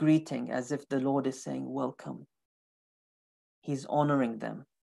it's the greeting as if the Lord is saying, welcome. He's honoring them.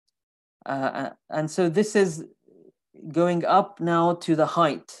 And so this is going up now to the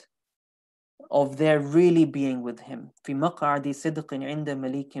height of their really being with Him. في مقعد صدق عند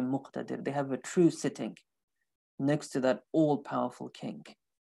مليك مقتدر. They have a true sitting next to that all-powerful king.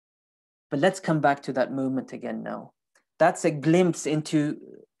 But let's come back to that moment again now. That's a glimpse into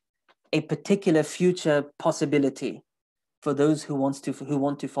a particular future possibility for those who want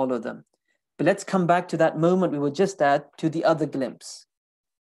to follow them. But let's come back to that moment we were just at, to the other glimpse,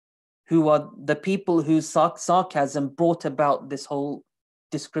 who are the people whose sarcasm brought about this whole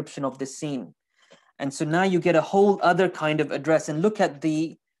description of this scene. And so now you get a whole other kind of address, and look at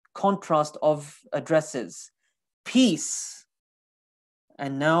the contrast of addresses. Peace,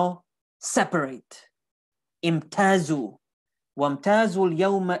 and now separate. Imtazu. Wamtazu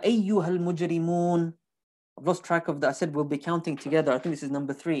al-yawma ayyuha al-mujrimun. I've lost track of that. I said we'll be counting together. I think this is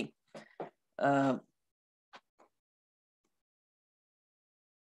number 3.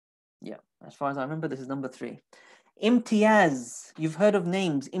 Yeah, as far as I remember, this is number 3. Imtiaz. You've heard of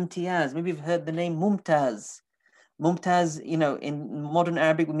names. Imtiaz. Maybe you've heard the name Mumtaz. Mumtaz, you know, in modern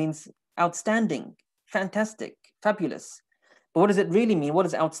Arabic means outstanding, fantastic, fabulous. But what does it really mean? What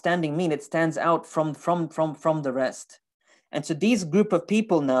does outstanding mean? It stands out from the rest. And so these group of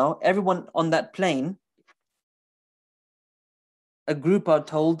people now, everyone on that plane, a group are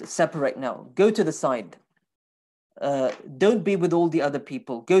told, separate now, go to the side. Don't be with all the other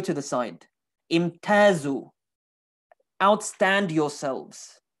people, go to the side. Imtazu, outstand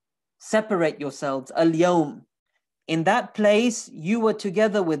yourselves, separate yourselves. Al-yawm, in that place, you were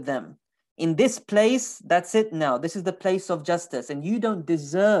together with them. In this place, that's it now. This is the place of justice. And you don't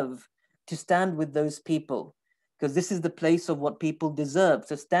deserve to stand with those people because this is the place of what people deserve.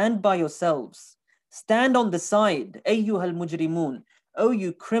 So stand by yourselves. Stand on the side. Ayyuhal mujrimun. Oh,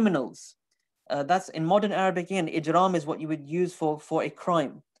 you criminals. That's in modern Arabic again. Ijram is what you would use for a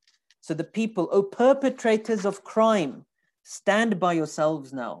crime. So the people, oh, perpetrators of crime, stand by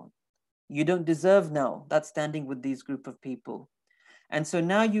yourselves now. You don't deserve now that standing with these group of people. And so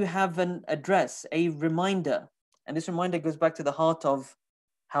now you have an address, a reminder. And this reminder goes back to the heart of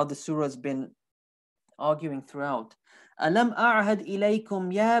how the surah has been arguing throughout. أَلَمْ أَعْهَدْ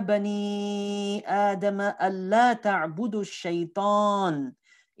إِلَيْكُمْ يَا بَنِي آدَمَ أَلَّا تَعْبُدُوا الشَّيْطَانَ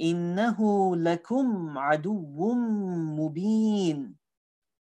إِنَّهُ لَكُمْ عَدُوٌّ مُبِينٌ.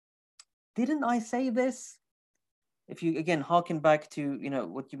 Didn't I say this? If you again harken back to, you know,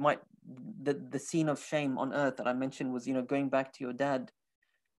 what you might, the scene of shame on earth that I mentioned was, you know, going back to your dad.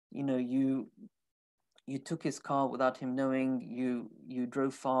 You know, you took his car without him knowing, you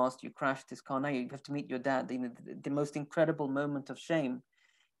drove fast, you crashed his car. Now you have to meet your dad, you know, the most incredible moment of shame.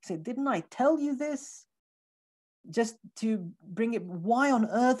 He said, didn't I tell you this? Just to bring it, why on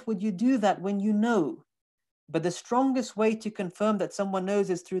earth would you do that when you know? But the strongest way to confirm that someone knows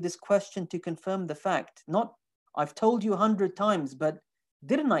is through this question to confirm the fact. Not, I've told you 100 times, but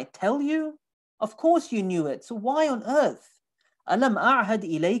didn't I tell you? Of course you knew it. So why on earth? Alam a'had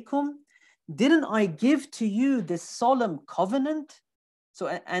ilaykum? Didn't I give to you this solemn covenant? So,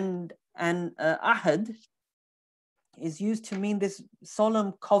 and ahad is used to mean this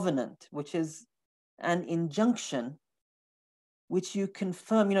solemn covenant, which is an injunction which you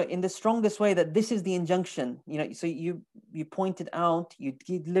confirm, you know, in the strongest way that this is the injunction, you know, so you point it out, you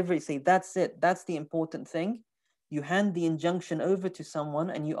deliver it, say, that's it, that's the important thing. You hand the injunction over to someone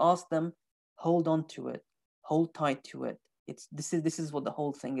and you ask them, hold on to it, hold tight to it. This is what the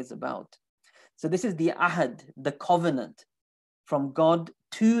whole thing is about. So this is the ahad, the covenant from God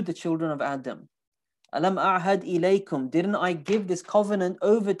to the children of Adam. Alam a'had ilaykum, didn't I give this covenant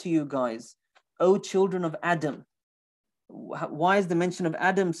over to you guys, O children of Adam? Why is the mention of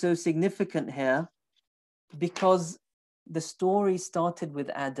Adam so significant here? Because the story started with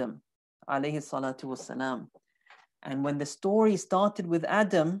Adam, alayhi salatu wassalam. And when the story started with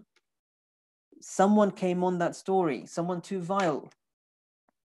Adam, someone came on that story, someone too vile,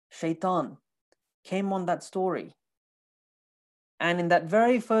 Shaitan, came on that story. And in that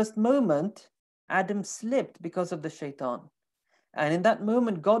very first moment, Adam slipped because of the Shaitan. And in that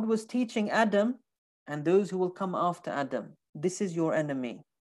moment, God was teaching Adam and those who will come after Adam, this is your enemy.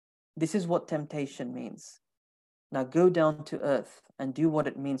 This is what temptation means. Now go down to earth and do what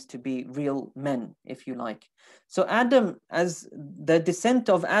it means to be real men, if you like. So Adam, as the descent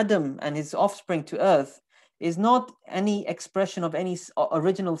of Adam and his offspring to earth, is not any expression of any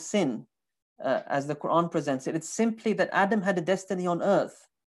original sin, as the Quran presents it. It's simply that Adam had a destiny on earth,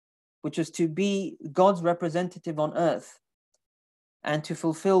 which was to be God's representative on earth and to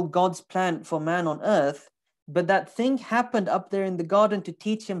fulfill God's plan for man on earth. But that thing happened up there in the garden to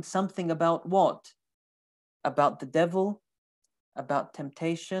teach him something about what? About the devil, about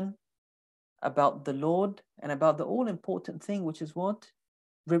temptation, about the Lord, and about the all-important thing, which is what?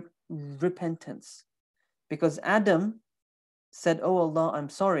 Repentance. Because Adam said, oh Allah, I'm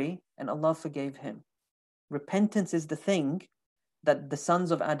sorry, and Allah forgave him. Repentance is the thing that the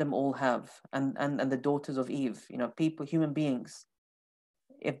sons of Adam all have, and the daughters of Eve, you know, people, human beings.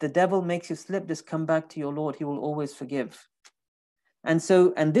 If the devil makes you slip, just come back to your Lord. He will always forgive. And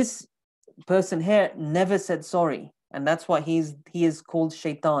so, and this person here never said sorry. And that's why he is called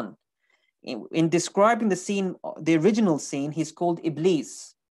Shaitan. In describing the scene, the original scene, he's called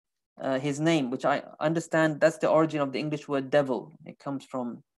Iblis, his name, which I understand that's the origin of the English word devil. It comes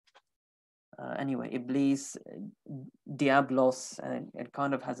from, anyway, Iblis, Diablos, and it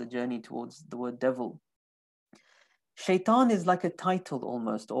kind of has a journey towards the word devil. Shaitan is like a title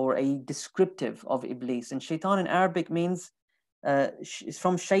almost, or a descriptive of Iblis. And shaitan in Arabic means, it's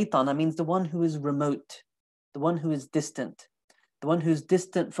from shaitan, that means the one who is remote, the one who is distant, the one who is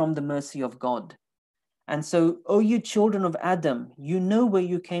distant from the mercy of God. And so, O you children of Adam, you know where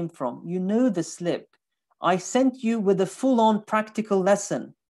you came from, you know the slip. I sent you with a full-on practical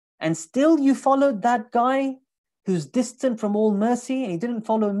lesson, and still you followed that guy who's distant from all mercy, and he didn't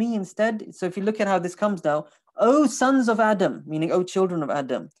follow me instead. So if you look at how this comes now, O sons of Adam, meaning O children of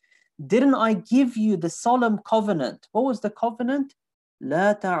Adam, didn't I give you the solemn covenant? What was the covenant?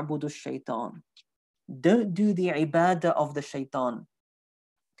 لا تعبدوا الشيطان. Don't do the ibadah of the shaitan.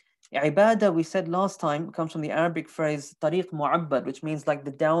 Ibadah, we said last time, comes from the Arabic phrase tariq mu'abbad, which means like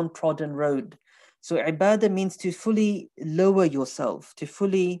the downtrodden road. So ibadah means to fully lower yourself, to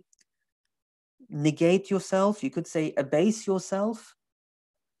fully negate yourself. You could say abase yourself.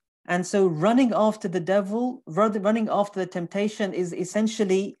 And so running after the devil, running after the temptation, is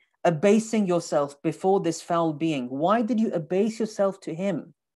essentially abasing yourself before this foul being. Why did you abase yourself to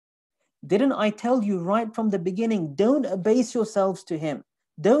him? Didn't I tell you right from the beginning, don't abase yourselves to him.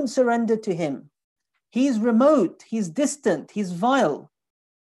 Don't surrender to him. He's remote, he's distant, he's vile.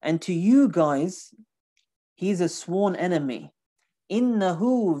 And to you guys, he's a sworn enemy.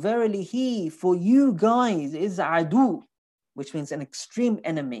 Innahu, verily he, for you guys, is adu, which means an extreme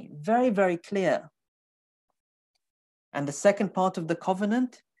enemy. Very, very clear. And the second part of the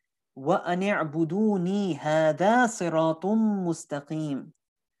covenant, وَأَنِ اعْبُدُونِي هَذَا صِرَاطٌ مُسْتَقِيمٌ.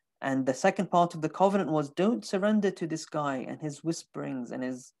 And the second part of the covenant was, don't surrender to this guy and his whisperings and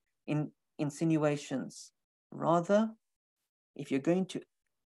his insinuations. Rather, if you're going to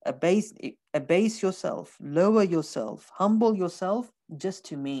abase yourself, lower yourself, humble yourself, just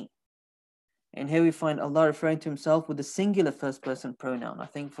to me. And here we find Allah referring to himself with a singular first person pronoun. I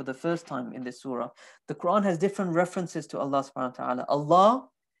think for the first time in this surah, the Quran has different references to Allah subhanahu wa ta'ala. Allah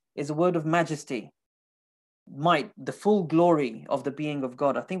is a word of majesty, might, the full glory of the being of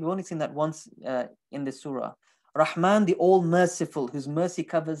God. I think we've only seen that once in this surah. Rahman, the all merciful, whose mercy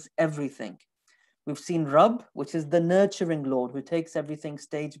covers everything. We've seen Rabb, which is the nurturing Lord who takes everything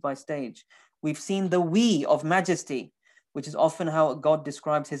stage by stage. We've seen the we of majesty, which is often how God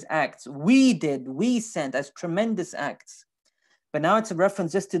describes his acts. We did, we sent, as tremendous acts. But now it's a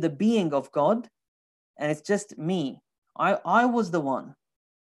reference just to the being of God, and it's just me. I was the one,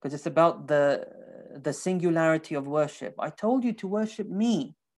 because it's about the singularity of worship. I told you to worship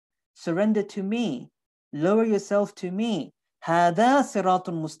me, surrender to me, lower yourself to me. هَذَا صِرَاطٌ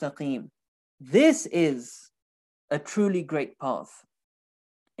مُسْتَقِيمٌ. This is a truly great path.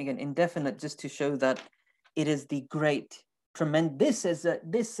 Again, indefinite, just to show that it is the great, tremendous.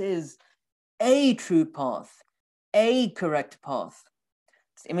 This is a true path, a correct path.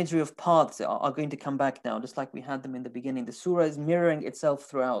 This imagery of paths are going to come back now, just like we had them in the beginning. The surah is mirroring itself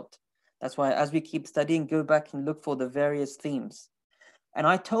throughout. That's why as we keep studying, go back and look for the various themes. And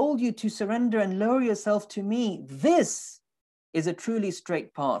I told you to surrender and lower yourself to me. This is a truly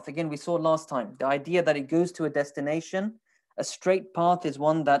straight path. Again, we saw last time, the idea that it goes to a destination. A straight path is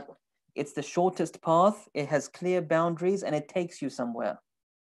one that it's the shortest path, it has clear boundaries, and it takes you somewhere.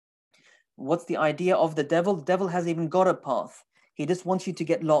 What's the idea of the devil? The devil hasn't even got a path. He just wants you to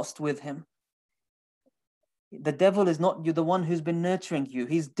get lost with him. The devil is not you, the one who's been nurturing you.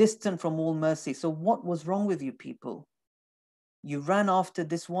 He's distant from all mercy. So what was wrong with you people? You ran after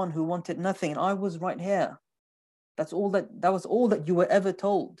this one who wanted nothing, and I was right here. That was all that you were ever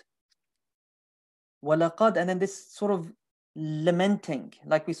told. وَلَقَدْ, and then this sort of lamenting,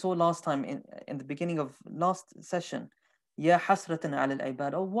 like we saw last time in the beginning of last session. Ya hasratan ala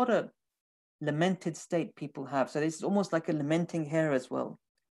al-ibad. Oh, what a lamented state people have. So it's almost like a lamenting here as well.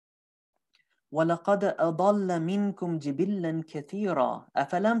 وَلَقَدْ أَضَلَّ مِنْكُمْ جِبِلًّا كَثِيرًا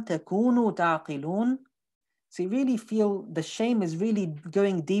أَفَلَمْ تَكُونُوا تَعْقِلُونَ. So you really feel the shame is really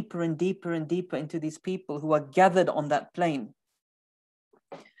going deeper and deeper and deeper into these people who are gathered on that plain.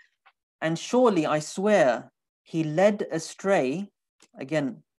 And surely, I swear, he led astray.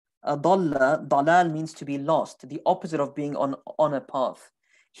 Again, adalla, dalal means to be lost, the opposite of being on a path.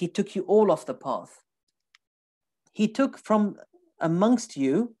 He took you all off the path. He took from amongst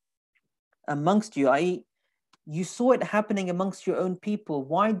you, i.e., you saw it happening amongst your own people.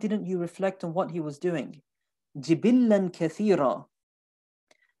 Why didn't you reflect on what he was doing? Jibillan kathira.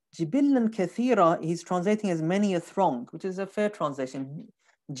 Jibillan kathira, he's translating as many a throng, which is a fair translation.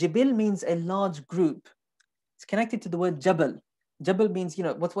 Jibil means a large group. It's connected to the word Jabal. Jabal means,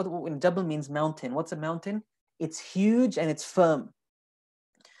 when Jabal means mountain. What's a mountain? It's huge and it's firm.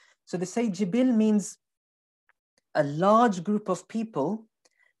 So they say Jibil means a large group of people,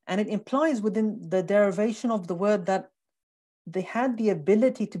 And it implies within the derivation of the word that they had the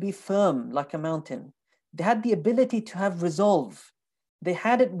ability to be firm like a mountain. They had the ability to have resolve. They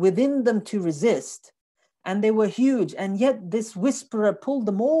had it within them to resist. And they were huge. And yet this whisperer pulled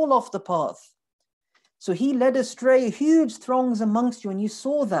them all off the path. So he led astray huge throngs amongst you. And you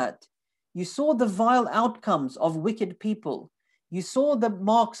saw that. You saw the vile outcomes of wicked people. You saw the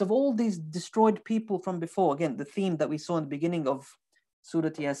marks of all these destroyed people from before. Again, the theme that we saw in the beginning of Surah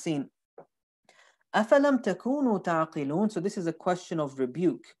Yasin. أَفَلَمْ تَكُونُوا تَعْقِلُونَ. So this is a question of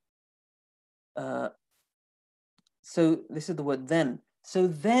rebuke. So this is the word then. So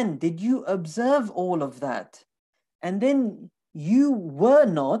then, did you observe all of that? And then you were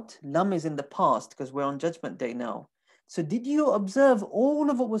not, lam is in the past because we're on Judgment Day now. So did you observe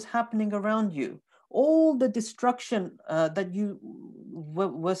all of what was happening around you? All the destruction that you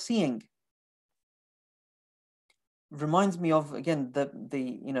were seeing? Reminds me of, again,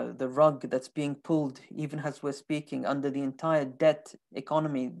 the rug that's being pulled even as we're speaking under the entire debt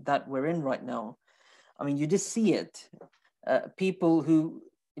economy that we're in right now. I mean, you just see it. People who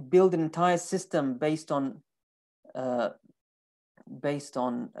build an entire system based on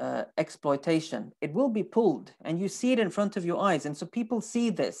exploitation, it will be pulled, and you see it in front of your eyes. And so people see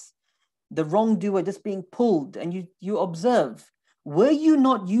this, the wrongdoer just being pulled, and you observe. Were you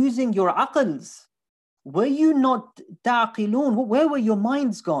not using your aqls? Were you not ta'qilun? Where were your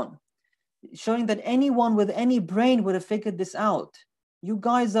minds gone? Showing that anyone with any brain would have figured this out. You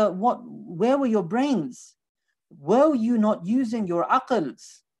guys are what? Where were your brains? Were you not using your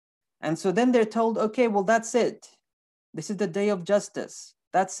aqls? And so then they're told, okay, well, that's it. This is the day of justice.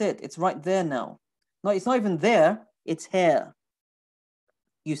 That's it. It's right there now. No, it's not even there. It's here.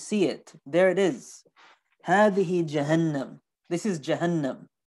 You see it. There it is. هذه جهنم. This is Jahannam.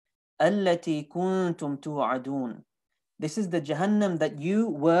 التي كنتم توعدون. This is the Jahannam that you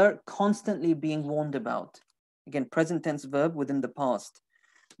were constantly being warned about. Again, present tense verb within the past.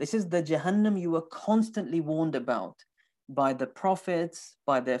 This is the Jahannam you were constantly warned about by the prophets,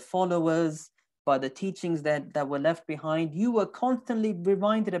 by their followers, by the teachings that were left behind. You were constantly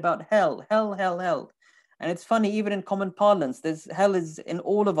reminded about hell, hell, hell, hell. And it's funny, even in common parlance, hell is in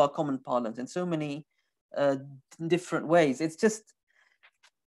all of our common parlance in so many different ways. It's just,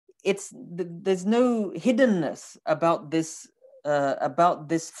 there's no hiddenness about this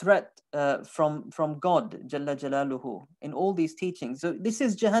threat from God Jalla Jalaluhu in all these teachings. So this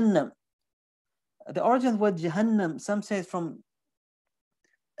is Jahannam. The origin of the word Jahannam, some say, is from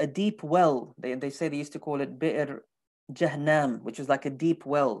a deep well. They say they used to call it Bi'r Jahannam, which is like a deep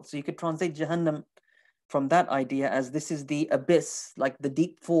well. So you could translate Jahannam from that idea as this is the abyss, like the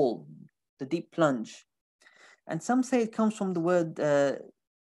deep fall, the deep plunge. And some say it comes from the word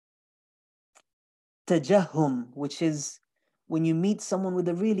tajahum, which is when you meet someone with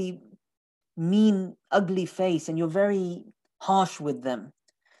a really mean, ugly face and you're very harsh with them.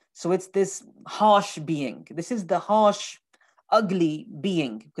 So it's this harsh being. This is the harsh, ugly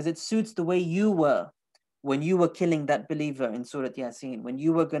being because it suits the way you were when you were killing that believer in Surah Yasin, when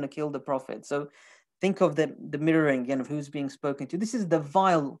you were going to kill the Prophet. So think of the mirroring again of who's being spoken to. This is the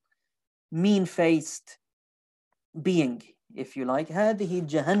vile, mean-faced being, if you like. هذه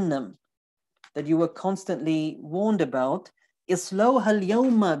جهنم, that you were constantly warned about. إصلوها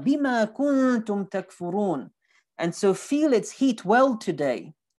اليوم بما كنتم تكفرون. And so feel its heat well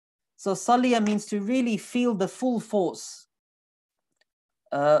today. So Saliya means to really feel the full force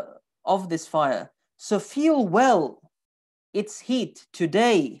of this fire. So feel well its heat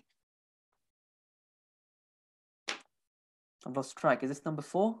today. I've lost track. Is this number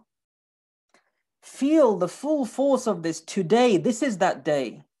 4? Feel the full force of this today. This is that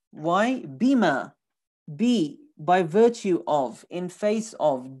day. Why? Bima, be, by virtue of, in face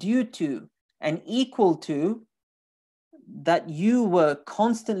of, due to, and equal to, that you were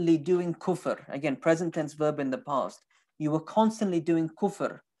constantly doing kufr. Again, present tense verb in the past. You were constantly doing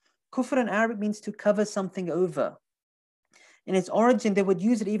kufr. Kufr in Arabic means to cover something over. In its origin, they would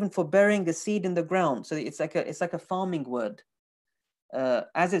use it even for burying a seed in the ground. So it's like a farming word.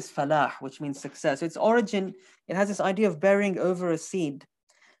 As is falah, which means success. Its origin, it has this idea of burying over a seed.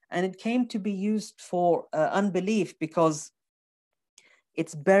 And it came to be used for unbelief because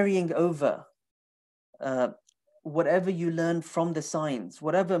it's burying over whatever you learn from the signs,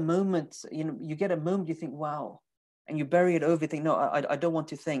 whatever moments, you get a moment, you think, wow, and you bury it over, you think, no, I don't want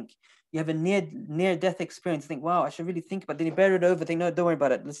to think. You have a near-death experience, think, wow, I should really think about it. Then you bury it over, think, no, don't worry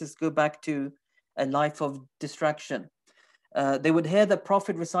about it. Let's just go back to a life of distraction. They would hear the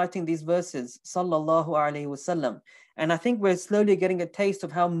Prophet reciting these verses, sallallahu alaihi wasallam. And I think we're slowly getting a taste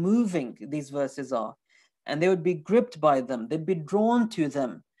of how moving these verses are. And they would be gripped by them. They'd be drawn to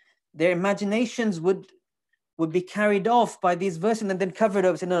them. Their imaginations would be carried off by these verses and then covered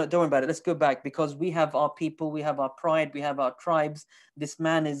over. Say, no, don't worry about it. Let's go back because we have our people, we have our pride, we have our tribes. This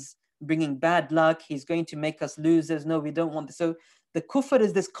man is bringing bad luck. He's going to make us losers. No, we don't want this. So the kufr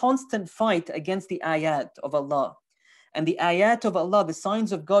is this constant fight against the ayat of Allah. And the ayat of Allah, the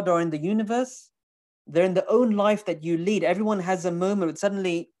signs of God, are in the universe. They're in the own life that you lead. Everyone has a moment.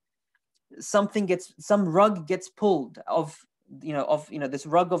 Suddenly, some rug gets pulled this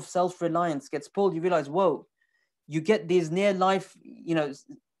rug of self-reliance gets pulled. You realize, whoa, you get these near life,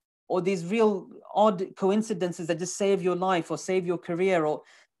 or these real odd coincidences that just save your life or save your career, or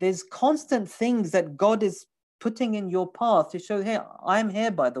there's constant things that God is putting in your path to show, hey, I'm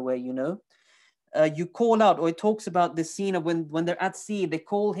here, by the way, you call out, or it talks about this scene of when they're at sea, they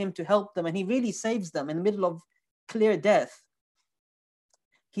call him to help them and he really saves them in the middle of clear death.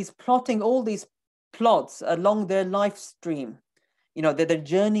 He's plotting all these plots along their life stream, their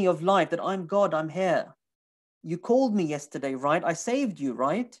journey of life, that I'm God, I'm here. You called me yesterday, right? I saved you,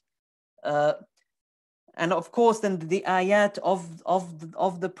 right? And of course, then the ayat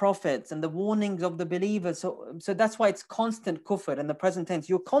of the prophets and the warnings of the believers. So that's why it's constant kufr in the present tense.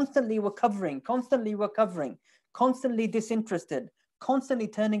 You're constantly recovering, constantly disinterested, constantly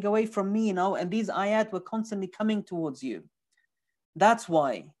turning away from me now. And these ayat were constantly coming towards you. That's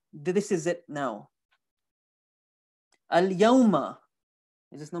why this is it now. Al-yawma.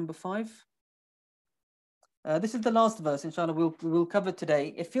 Is this number 5? This is the last verse, inshallah, we'll cover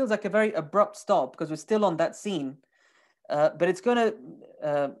today. It feels like a very abrupt stop because we're still on that scene, but it's going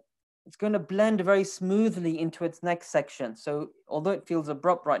to blend very smoothly into its next section. So although it feels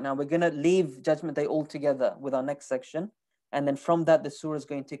abrupt right now, we're going to leave Judgment Day altogether with our next section, and then from that the surah is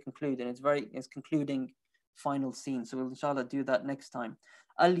going to conclude, and it's concluding final scene. So we'll inshallah do that next time.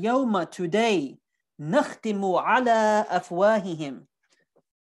 Al-yawma, today, nakhtimu ala afwahihim.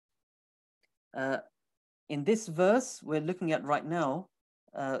 In this verse we're looking at right now,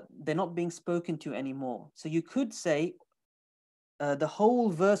 they're not being spoken to anymore. So you could say the whole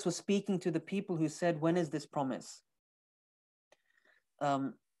verse was speaking to the people who said, when is this promise?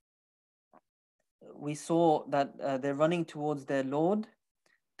 We saw that they're running towards their Lord.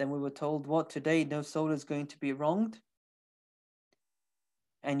 Then we were told, what, today no soul is going to be wronged,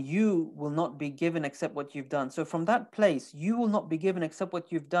 and you will not be given except what you've done. So from that place, you will not be given except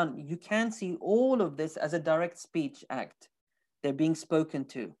what you've done. You can see all of this as a direct speech act. They're being spoken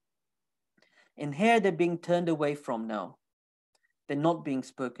to. In here, they're being turned away from now. They're not being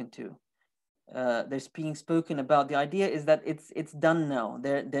spoken to. They're being spoken about. The idea is that it's done now.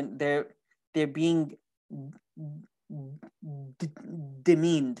 They're being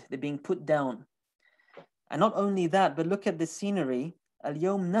demeaned. They're being put down. And not only that, but look at the scenery.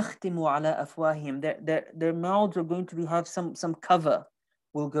 Al-yawm nakhtimu ala afwahihim. Their mouths are going to have some cover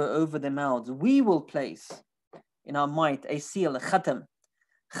will go over their mouths. We will place in our might a seal, a khatam.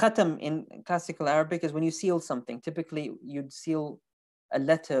 Khatam in classical Arabic is when you seal something. Typically, you'd seal a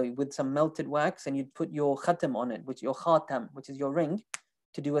letter with some melted wax and you'd put your khatam on it, which your khatam, which is your ring,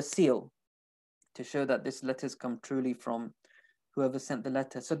 to do a seal, to show that this letter's come truly from whoever sent the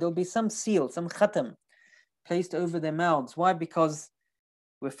letter. So there'll be some seal, some khatam placed over their mouths. Why? Because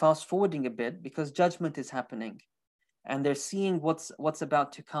we're fast forwarding a bit, because judgment is happening and they're seeing what's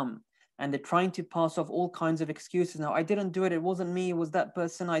about to come, and they're trying to pass off all kinds of excuses. Now, I didn't do it, it wasn't me, it was that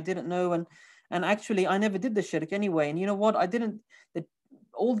person, I didn't know, and actually I never did the shirk anyway, and you know what,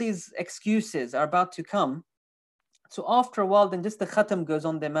 all these excuses are about to come. So after a while, then just the khatam goes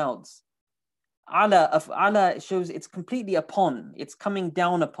on their mouths. Ala shows it's completely upon, it's coming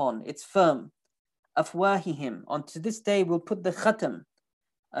down upon, it's firm. Afwahihim, onto this day we'll put the khatam.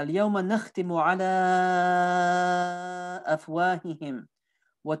 اليوم نختم على أفواههم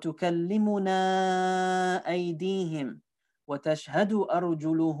وتكلمنا أيديهم وتشهد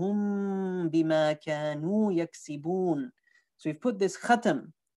أرجلهم بما كانوا يكسبون. So we've put this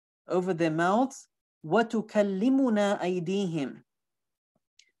khatam over their mouths. وتكلمنا أيديهم.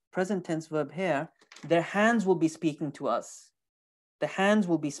 Present tense verb here. Their hands will be speaking to us. The hands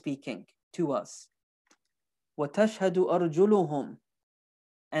will be speaking to us. وتشهد أرجلهم.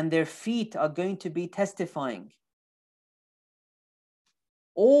 And their feet are going to be testifying.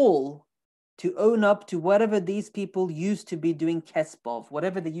 All to own up to whatever these people used to be doing kasb of,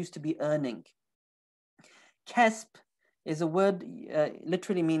 whatever they used to be earning. Kasb is a word,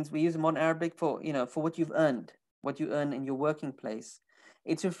 literally means, we use in modern Arabic for what you've earned, what you earn in your working place.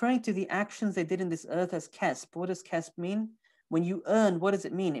 It's referring to the actions they did in this earth as kasb. What does kasb mean? When you earn, what does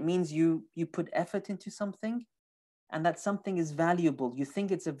it mean? It means you put effort into something, and that something is valuable. You think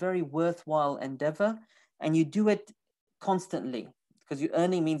it's a very worthwhile endeavor, and you do it constantly. because your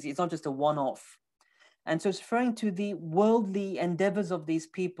earning means it's not just a one-off. And so it's referring to the worldly endeavors of these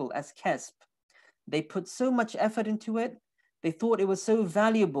people as kasb. They put so much effort into it. They thought it was so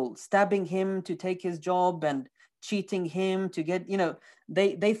valuable, stabbing him to take his job and cheating him to get,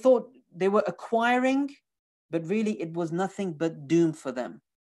 they thought they were acquiring, but really it was nothing but doom for them.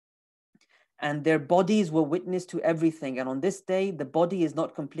 And their bodies were witness to everything. And on this day, the body is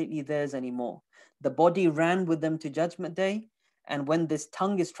not completely theirs anymore. The body ran with them to Judgment Day. And when this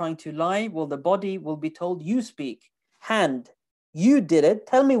tongue is trying to lie, well, the body will be told, you speak. Hand, you did it.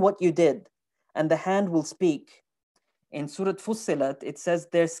 Tell me what you did. And the hand will speak. In Surah Fussilat, it says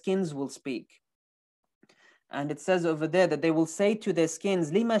their skins will speak. And it says over there that they will say to their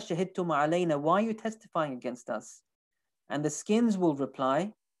skins, Lima shahidtum alayna, why are you testifying against us? And the skins will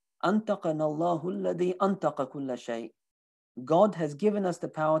reply, Antaqana Allahu alladhi antaqa kulla shay. God has given us the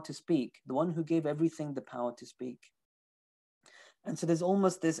power to speak, the one who gave everything the power to speak. And so there's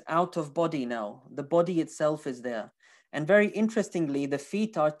almost this out of body now. The body itself is there. And very interestingly, the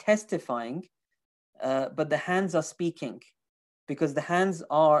feet are testifying, but the hands are speaking, because the hands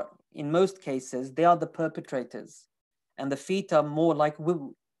are, in most cases, they are the perpetrators. And the feet are more like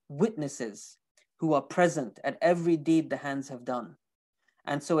witnesses who are present at every deed the hands have done.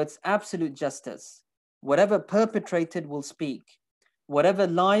 And so it's absolute justice. Whatever perpetrated will speak. Whatever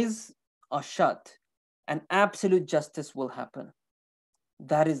lies are shut. And absolute justice will happen.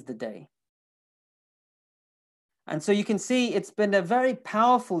 That is the day. And so you can see it's been a very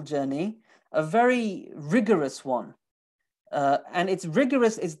powerful journey, a very rigorous one. And it's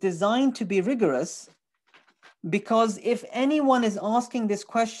rigorous, it's designed to be rigorous, because if anyone is asking this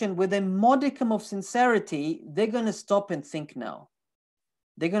question with a modicum of sincerity, they're going to stop and think now.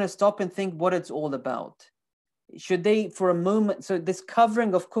 They're going to stop and think what it's all about. Should they, for a moment, so this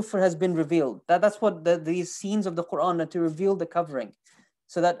covering of kufr has been revealed. That's what these scenes of the Qur'an are, to reveal the covering,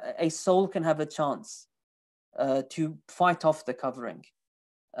 so that a soul can have a chance to fight off the covering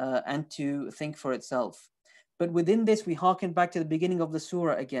and to think for itself. But within this, we hearken back to the beginning of the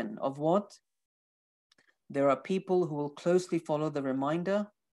surah again, of what? There are people who will closely follow the reminder,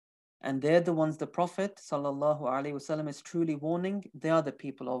 and they're the ones the Prophet ﷺ is truly warning. They are the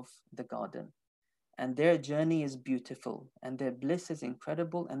people of the garden. And their journey is beautiful, and their bliss is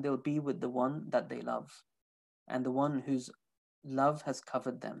incredible, and they'll be with the one that they love, and the one whose love has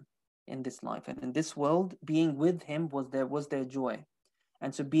covered them in this life. And in this world, being with him was their joy.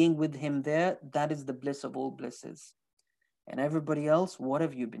 And so being with him there, that is the bliss of all blisses. And everybody else, what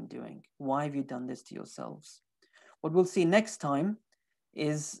have you been doing? Why have you done this to yourselves? What we'll see next time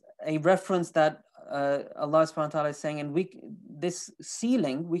is a reference that Allah subhanahu wa ta'ala is saying, and this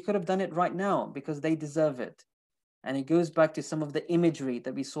sealing, we could have done it right now because they deserve it. And it goes back to some of the imagery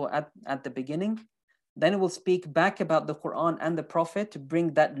that we saw at the beginning. Then it will speak back about the Qur'an and the Prophet to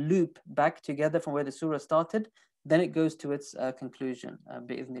bring that loop back together from where the surah started. Then it goes to its conclusion.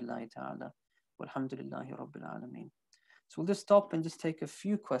 Bi'idhnillahi ta'ala. Walhamdulillahi rabbil alameen. So we'll just stop and just take a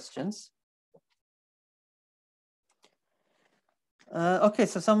few questions. Okay,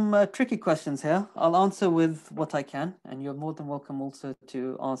 so some tricky questions here. I'll answer with what I can, and you're more than welcome also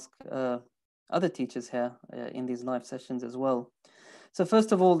to ask other teachers here in these live sessions as well. So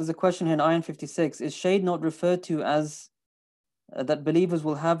first of all, there's a question here in Ayah 56. Is shade not referred to as that believers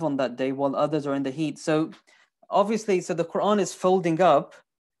will have on that day while others are in the heat? So obviously, so the Quran is folding up.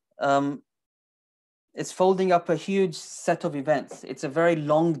 It's folding up a huge set of events. It's a very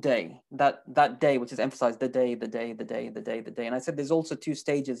long day, that day, which is emphasized, the day. And I said there's also two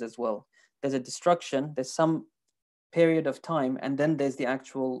stages as well. There's a destruction, there's some period of time, and then there's the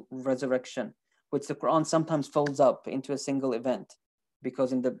actual resurrection, which the Quran sometimes folds up into a single event,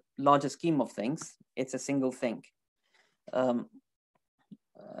 because in the larger scheme of things, it's a single thing, a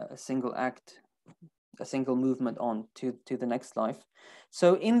single act, a single movement on to the next life.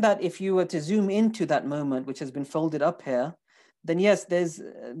 So in that, if you were to zoom into that moment, which has been folded up here, then yes, there's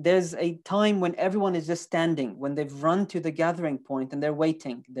a time when everyone is just standing, when they've run to the gathering point and they're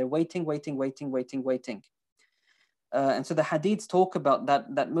waiting. They're waiting. And so the hadiths talk about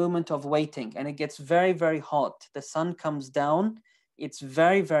that moment of waiting, and it gets very, very hot. The sun comes down. It's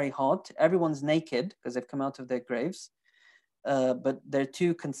very, very hot. Everyone's naked because they've come out of their graves. But they're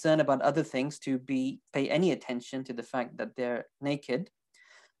too concerned about other things to pay any attention to the fact that they're naked.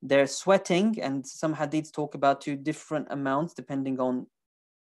 They're sweating, and some hadiths talk about two different amounts depending on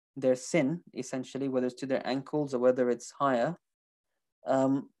their sin, essentially, whether it's to their ankles or whether it's higher.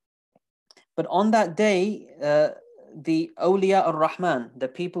 But on that day, the awliya ar-Rahman, the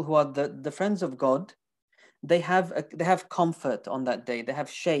people who are the friends of God, they have comfort on that day. They have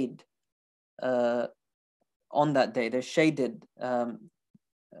shade on that day. They're shaded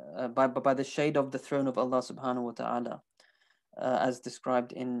by the shade of the throne of Allah subhanahu wa ta'ala, as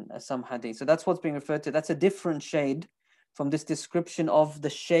described in some hadith. So that's what's being referred to. That's a different shade from this description of the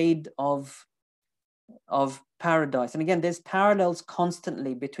shade of paradise. And again, there's parallels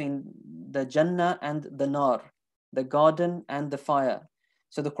constantly between the Jannah and the Nar, the garden and the fire.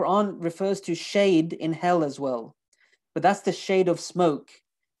 So the Quran refers to shade in hell as well, but that's the shade of smoke.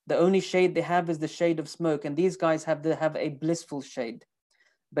 The only shade they have is the shade of smoke, and these guys have a blissful shade.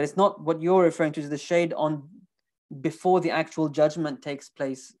 But it's not what you're referring to, is the shade on before the actual judgment takes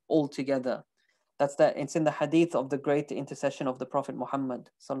place altogether. It's in the hadith of the great intercession of the Prophet Muhammad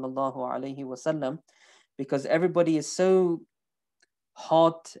sallallahu alaihi wasallam, because everybody is so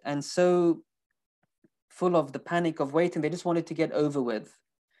hot and so full of the panic of waiting. They just wanted to get over with.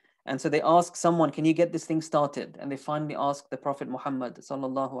 And so they ask someone, can you get this thing started? And they finally ask the Prophet Muhammad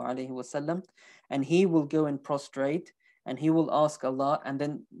sallallahu alaihi wasallam, and he will go and prostrate, and he will ask Allah, and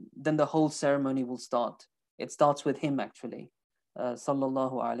then the whole ceremony will start. It starts with him actually,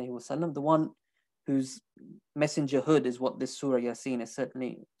 sallallahu alaihi wasallam, the one whose messengerhood is what this Surah Yasin is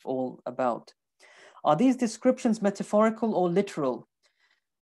certainly all about. Are these descriptions metaphorical or literal?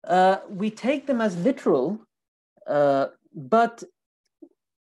 We take them as literal, but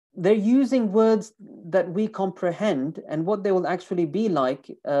they're using words that we comprehend, and what they will actually be like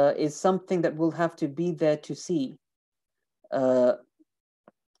is something that we'll have to be there to see.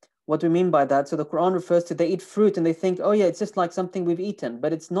 What do we mean by that? So the Quran refers to, they eat fruit and they think, oh yeah, it's just like something we've eaten,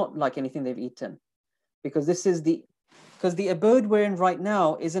 but it's not like anything they've eaten, because the abode we're in right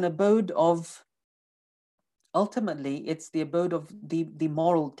now is an abode of, ultimately, it's the abode of the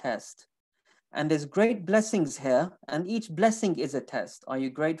moral test. And there's great blessings here, and each blessing is a test. Are you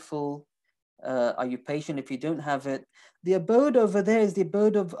grateful? Are you patient if you don't have it? The abode over there is the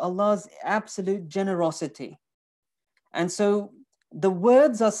abode of Allah's absolute generosity. And so the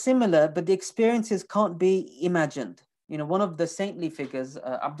words are similar, but the experiences can't be imagined. You know, one of the saintly figures,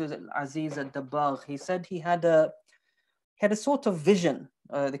 Abdul Aziz al-Dabbagh, he said he had a sort of vision.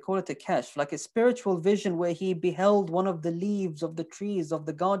 They call it a kashf, like a spiritual vision, where he beheld one of the leaves of the trees of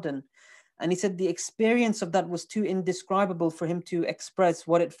the garden. And he said the experience of that was too indescribable for him to express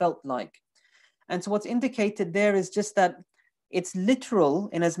what it felt like. And so what's indicated there is just that it's literal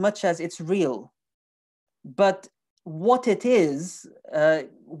in as much as it's real. But what it is,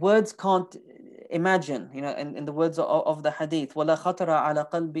 words can't imagine. You know, in the words of the hadith, وَلَا خَطَرَ عَلَى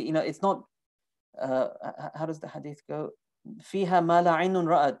قَلْبِ, you know, it's not, how does the hadith go? فِيهَا مَا لَا عَيْنٌ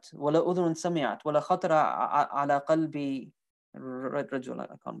رَأَتْ وَلَا أُذُنٌ سَمِعَتْ وَلَا خَطَرَ عَلَى قَلْبِ رجل, I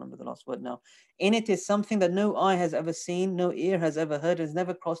can't remember the last word now. In it is something that no eye has ever seen, no ear has ever heard, has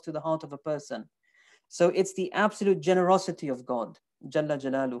never crossed to the heart of a person. So it's the absolute generosity of God, Jalla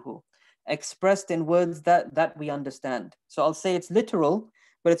Jalaluhu, expressed in words that we understand. So I'll say it's literal,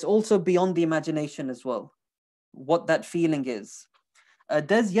 but it's also beyond the imagination as well, what that feeling is.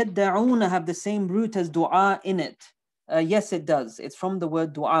 Does يَدَّعُونَ have the same root as dua in it? Yes, it does. It's from the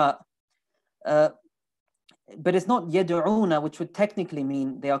word dua. But it's not yad'una, which would technically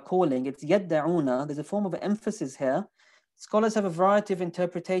mean they are calling. It's yadda'una. There's a form of emphasis here. Scholars have a variety of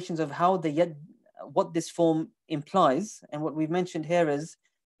interpretations of how what this form implies. And what we've mentioned here is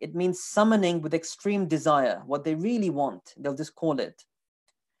it means summoning with extreme desire. What they really want, they'll just call it.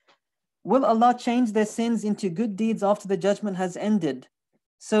 Will Allah change their sins into good deeds after the judgment has ended?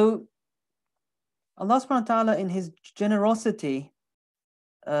 So Allah subhanahu wa ta'ala, in His generosity,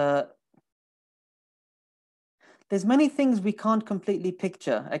 there's many things we can't completely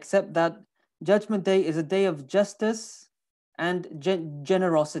picture, except that Judgment Day is a day of justice and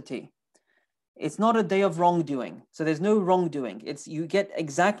generosity. It's not a day of wrongdoing. So there's no wrongdoing. It's you get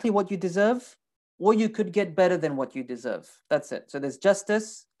exactly what you deserve, or you could get better than what you deserve. That's it. So there's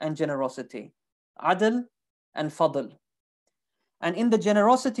justice and generosity, adl and fadl. And in the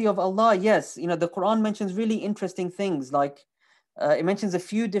generosity of Allah, yes, you know, the Quran mentions really interesting things, like it mentions a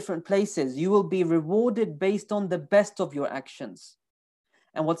few different places. You will be rewarded based on the best of your actions.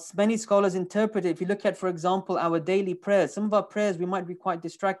 And what many scholars interpret, if you look at, for example, our daily prayers, some of our prayers, we might be quite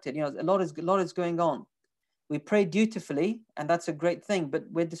distracted. You know, a lot is going on. We pray dutifully, and that's a great thing, but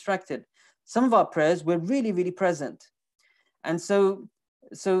we're distracted. Some of our prayers, we're really, really present. And so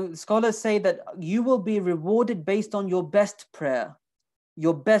scholars say that you will be rewarded based on your best prayer,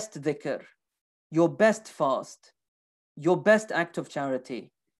 your best dhikr, your best fast, your best act of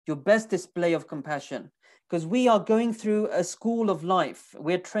charity, your best display of compassion. Because we are going through a school of life.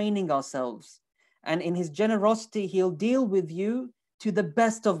 We're training ourselves. And in His generosity, He'll deal with you to the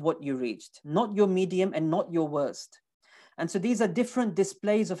best of what you reached, not your medium and not your worst. And so these are different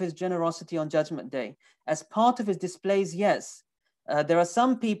displays of his generosity on Judgment Day. As part of his displays, yes, there are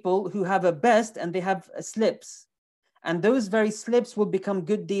some people who have a best and they have slips. And those very slips will become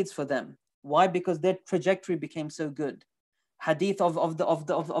good deeds for them. Why? Because their trajectory became so good. Hadith of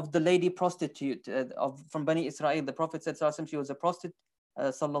the lady prostitute from Bani Israel. The Prophet said she was a prostitute.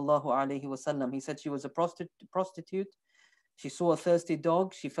 Sallallahu alaihi wasallam. He said she was a prostitute. She saw a thirsty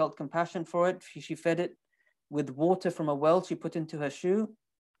dog. She felt compassion for it. She fed it with water from a well. She put into her shoe,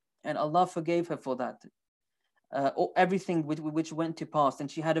 and Allah forgave her for that. Everything which went to past,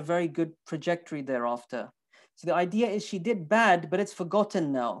 and she had a very good trajectory thereafter. So the idea is she did bad, but it's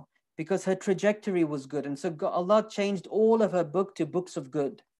forgotten now because her trajectory was good. And so Allah changed all of her book to books of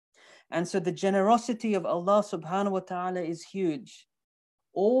good. And so the generosity of Allah subhanahu wa ta'ala is huge.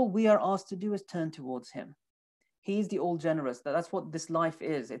 All we are asked to do is turn towards Him. He's the all generous. That's what this life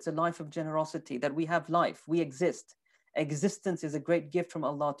is. It's a life of generosity, that we have life, we exist. Existence is a great gift from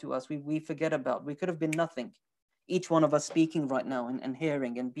Allah to us. We forget about. We could have been nothing. Each one of us speaking right now and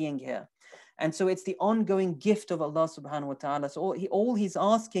hearing and being here. And so it's the ongoing gift of Allah subhanahu wa ta'ala. So all he's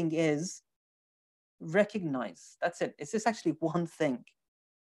asking is recognize. That's it. It's just actually one thing.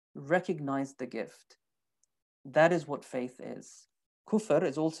 Recognize the gift. That is what faith is. Kufr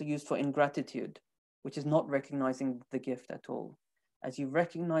is also used for ingratitude, which is not recognizing the gift at all. As you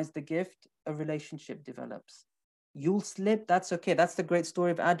recognize the gift, a relationship develops. You'll slip, that's okay. That's the great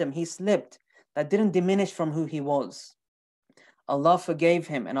story of Adam. He slipped. That didn't diminish from who he was. Allah forgave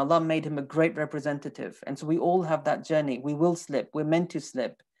him and Allah made him a great representative. And so we all have that journey. We will slip. We're meant to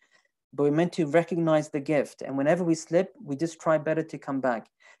slip. But we're meant to recognize the gift. And whenever we slip, we just try better to come back.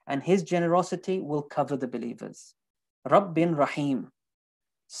 And His generosity will cover the believers. Rabbin Rahim.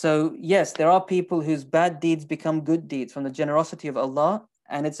 So yes, there are people whose bad deeds become good deeds from the generosity of Allah.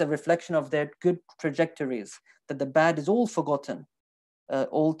 And it's a reflection of their good trajectories, that the bad is all forgotten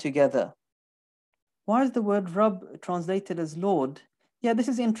altogether. Why is the word Rabb translated as Lord? Yeah, this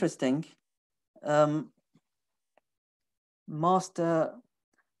is interesting. Master,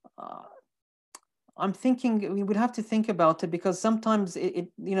 I'm thinking we would have to think about it, because sometimes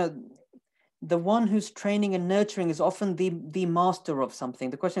the one who's training and nurturing is often the master of something.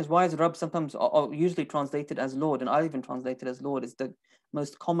 The question is, why is Rabb sometimes usually translated as Lord, and I even translated as Lord is the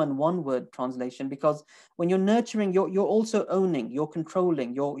most common one-word translation, because when you're nurturing, you're also owning, you're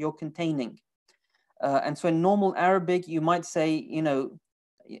controlling, you're containing. And so in normal Arabic, you might say,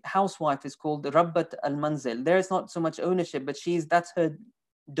 housewife is called Rabbat al-Manzil. There is not so much ownership, but that's her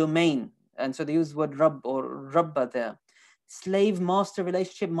domain. And so they use the word Rabb or Rabba there. Slave-master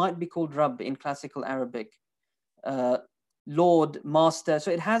relationship might be called Rabb in classical Arabic. Lord, master. So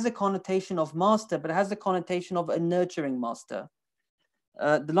it has a connotation of master, but it has the connotation of a nurturing master.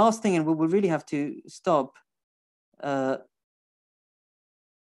 The last thing, and we'll really have to stop,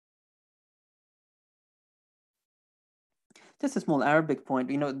 just a small Arabic point.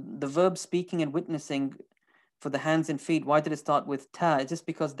 The verb speaking and witnessing for the hands and feet, why did it start with ta? It's just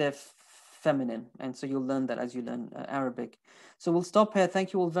because they're feminine. And so you'll learn that as you learn Arabic. So we'll stop here.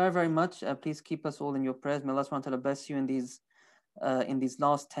 Thank you all very, very much. Please keep us all in your prayers. May Allah subhanahu wa ta'ala bless you in these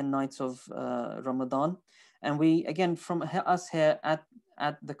last 10 nights of Ramadan. And we, again, from us here at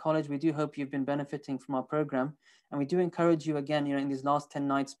the college, we do hope you've been benefiting from our program. And we do encourage you again, in these last 10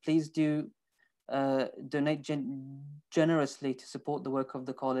 nights, please do donate generously to support the work of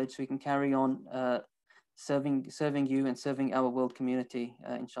the college so we can carry on serving you and serving our world community,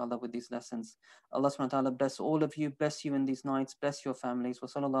 inshallah, with these lessons. Allah subhanahu wa ta'ala bless all of you, bless you in these nights, bless your families. Wa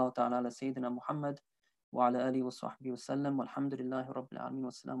sallallahu ta'ala ala Sayyidina Muhammad wa ala alihi wa sahbihi wa sallam. Walhamdulillahi rabbil alameen.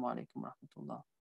 Wassalamu alaikum wa rahmatullah.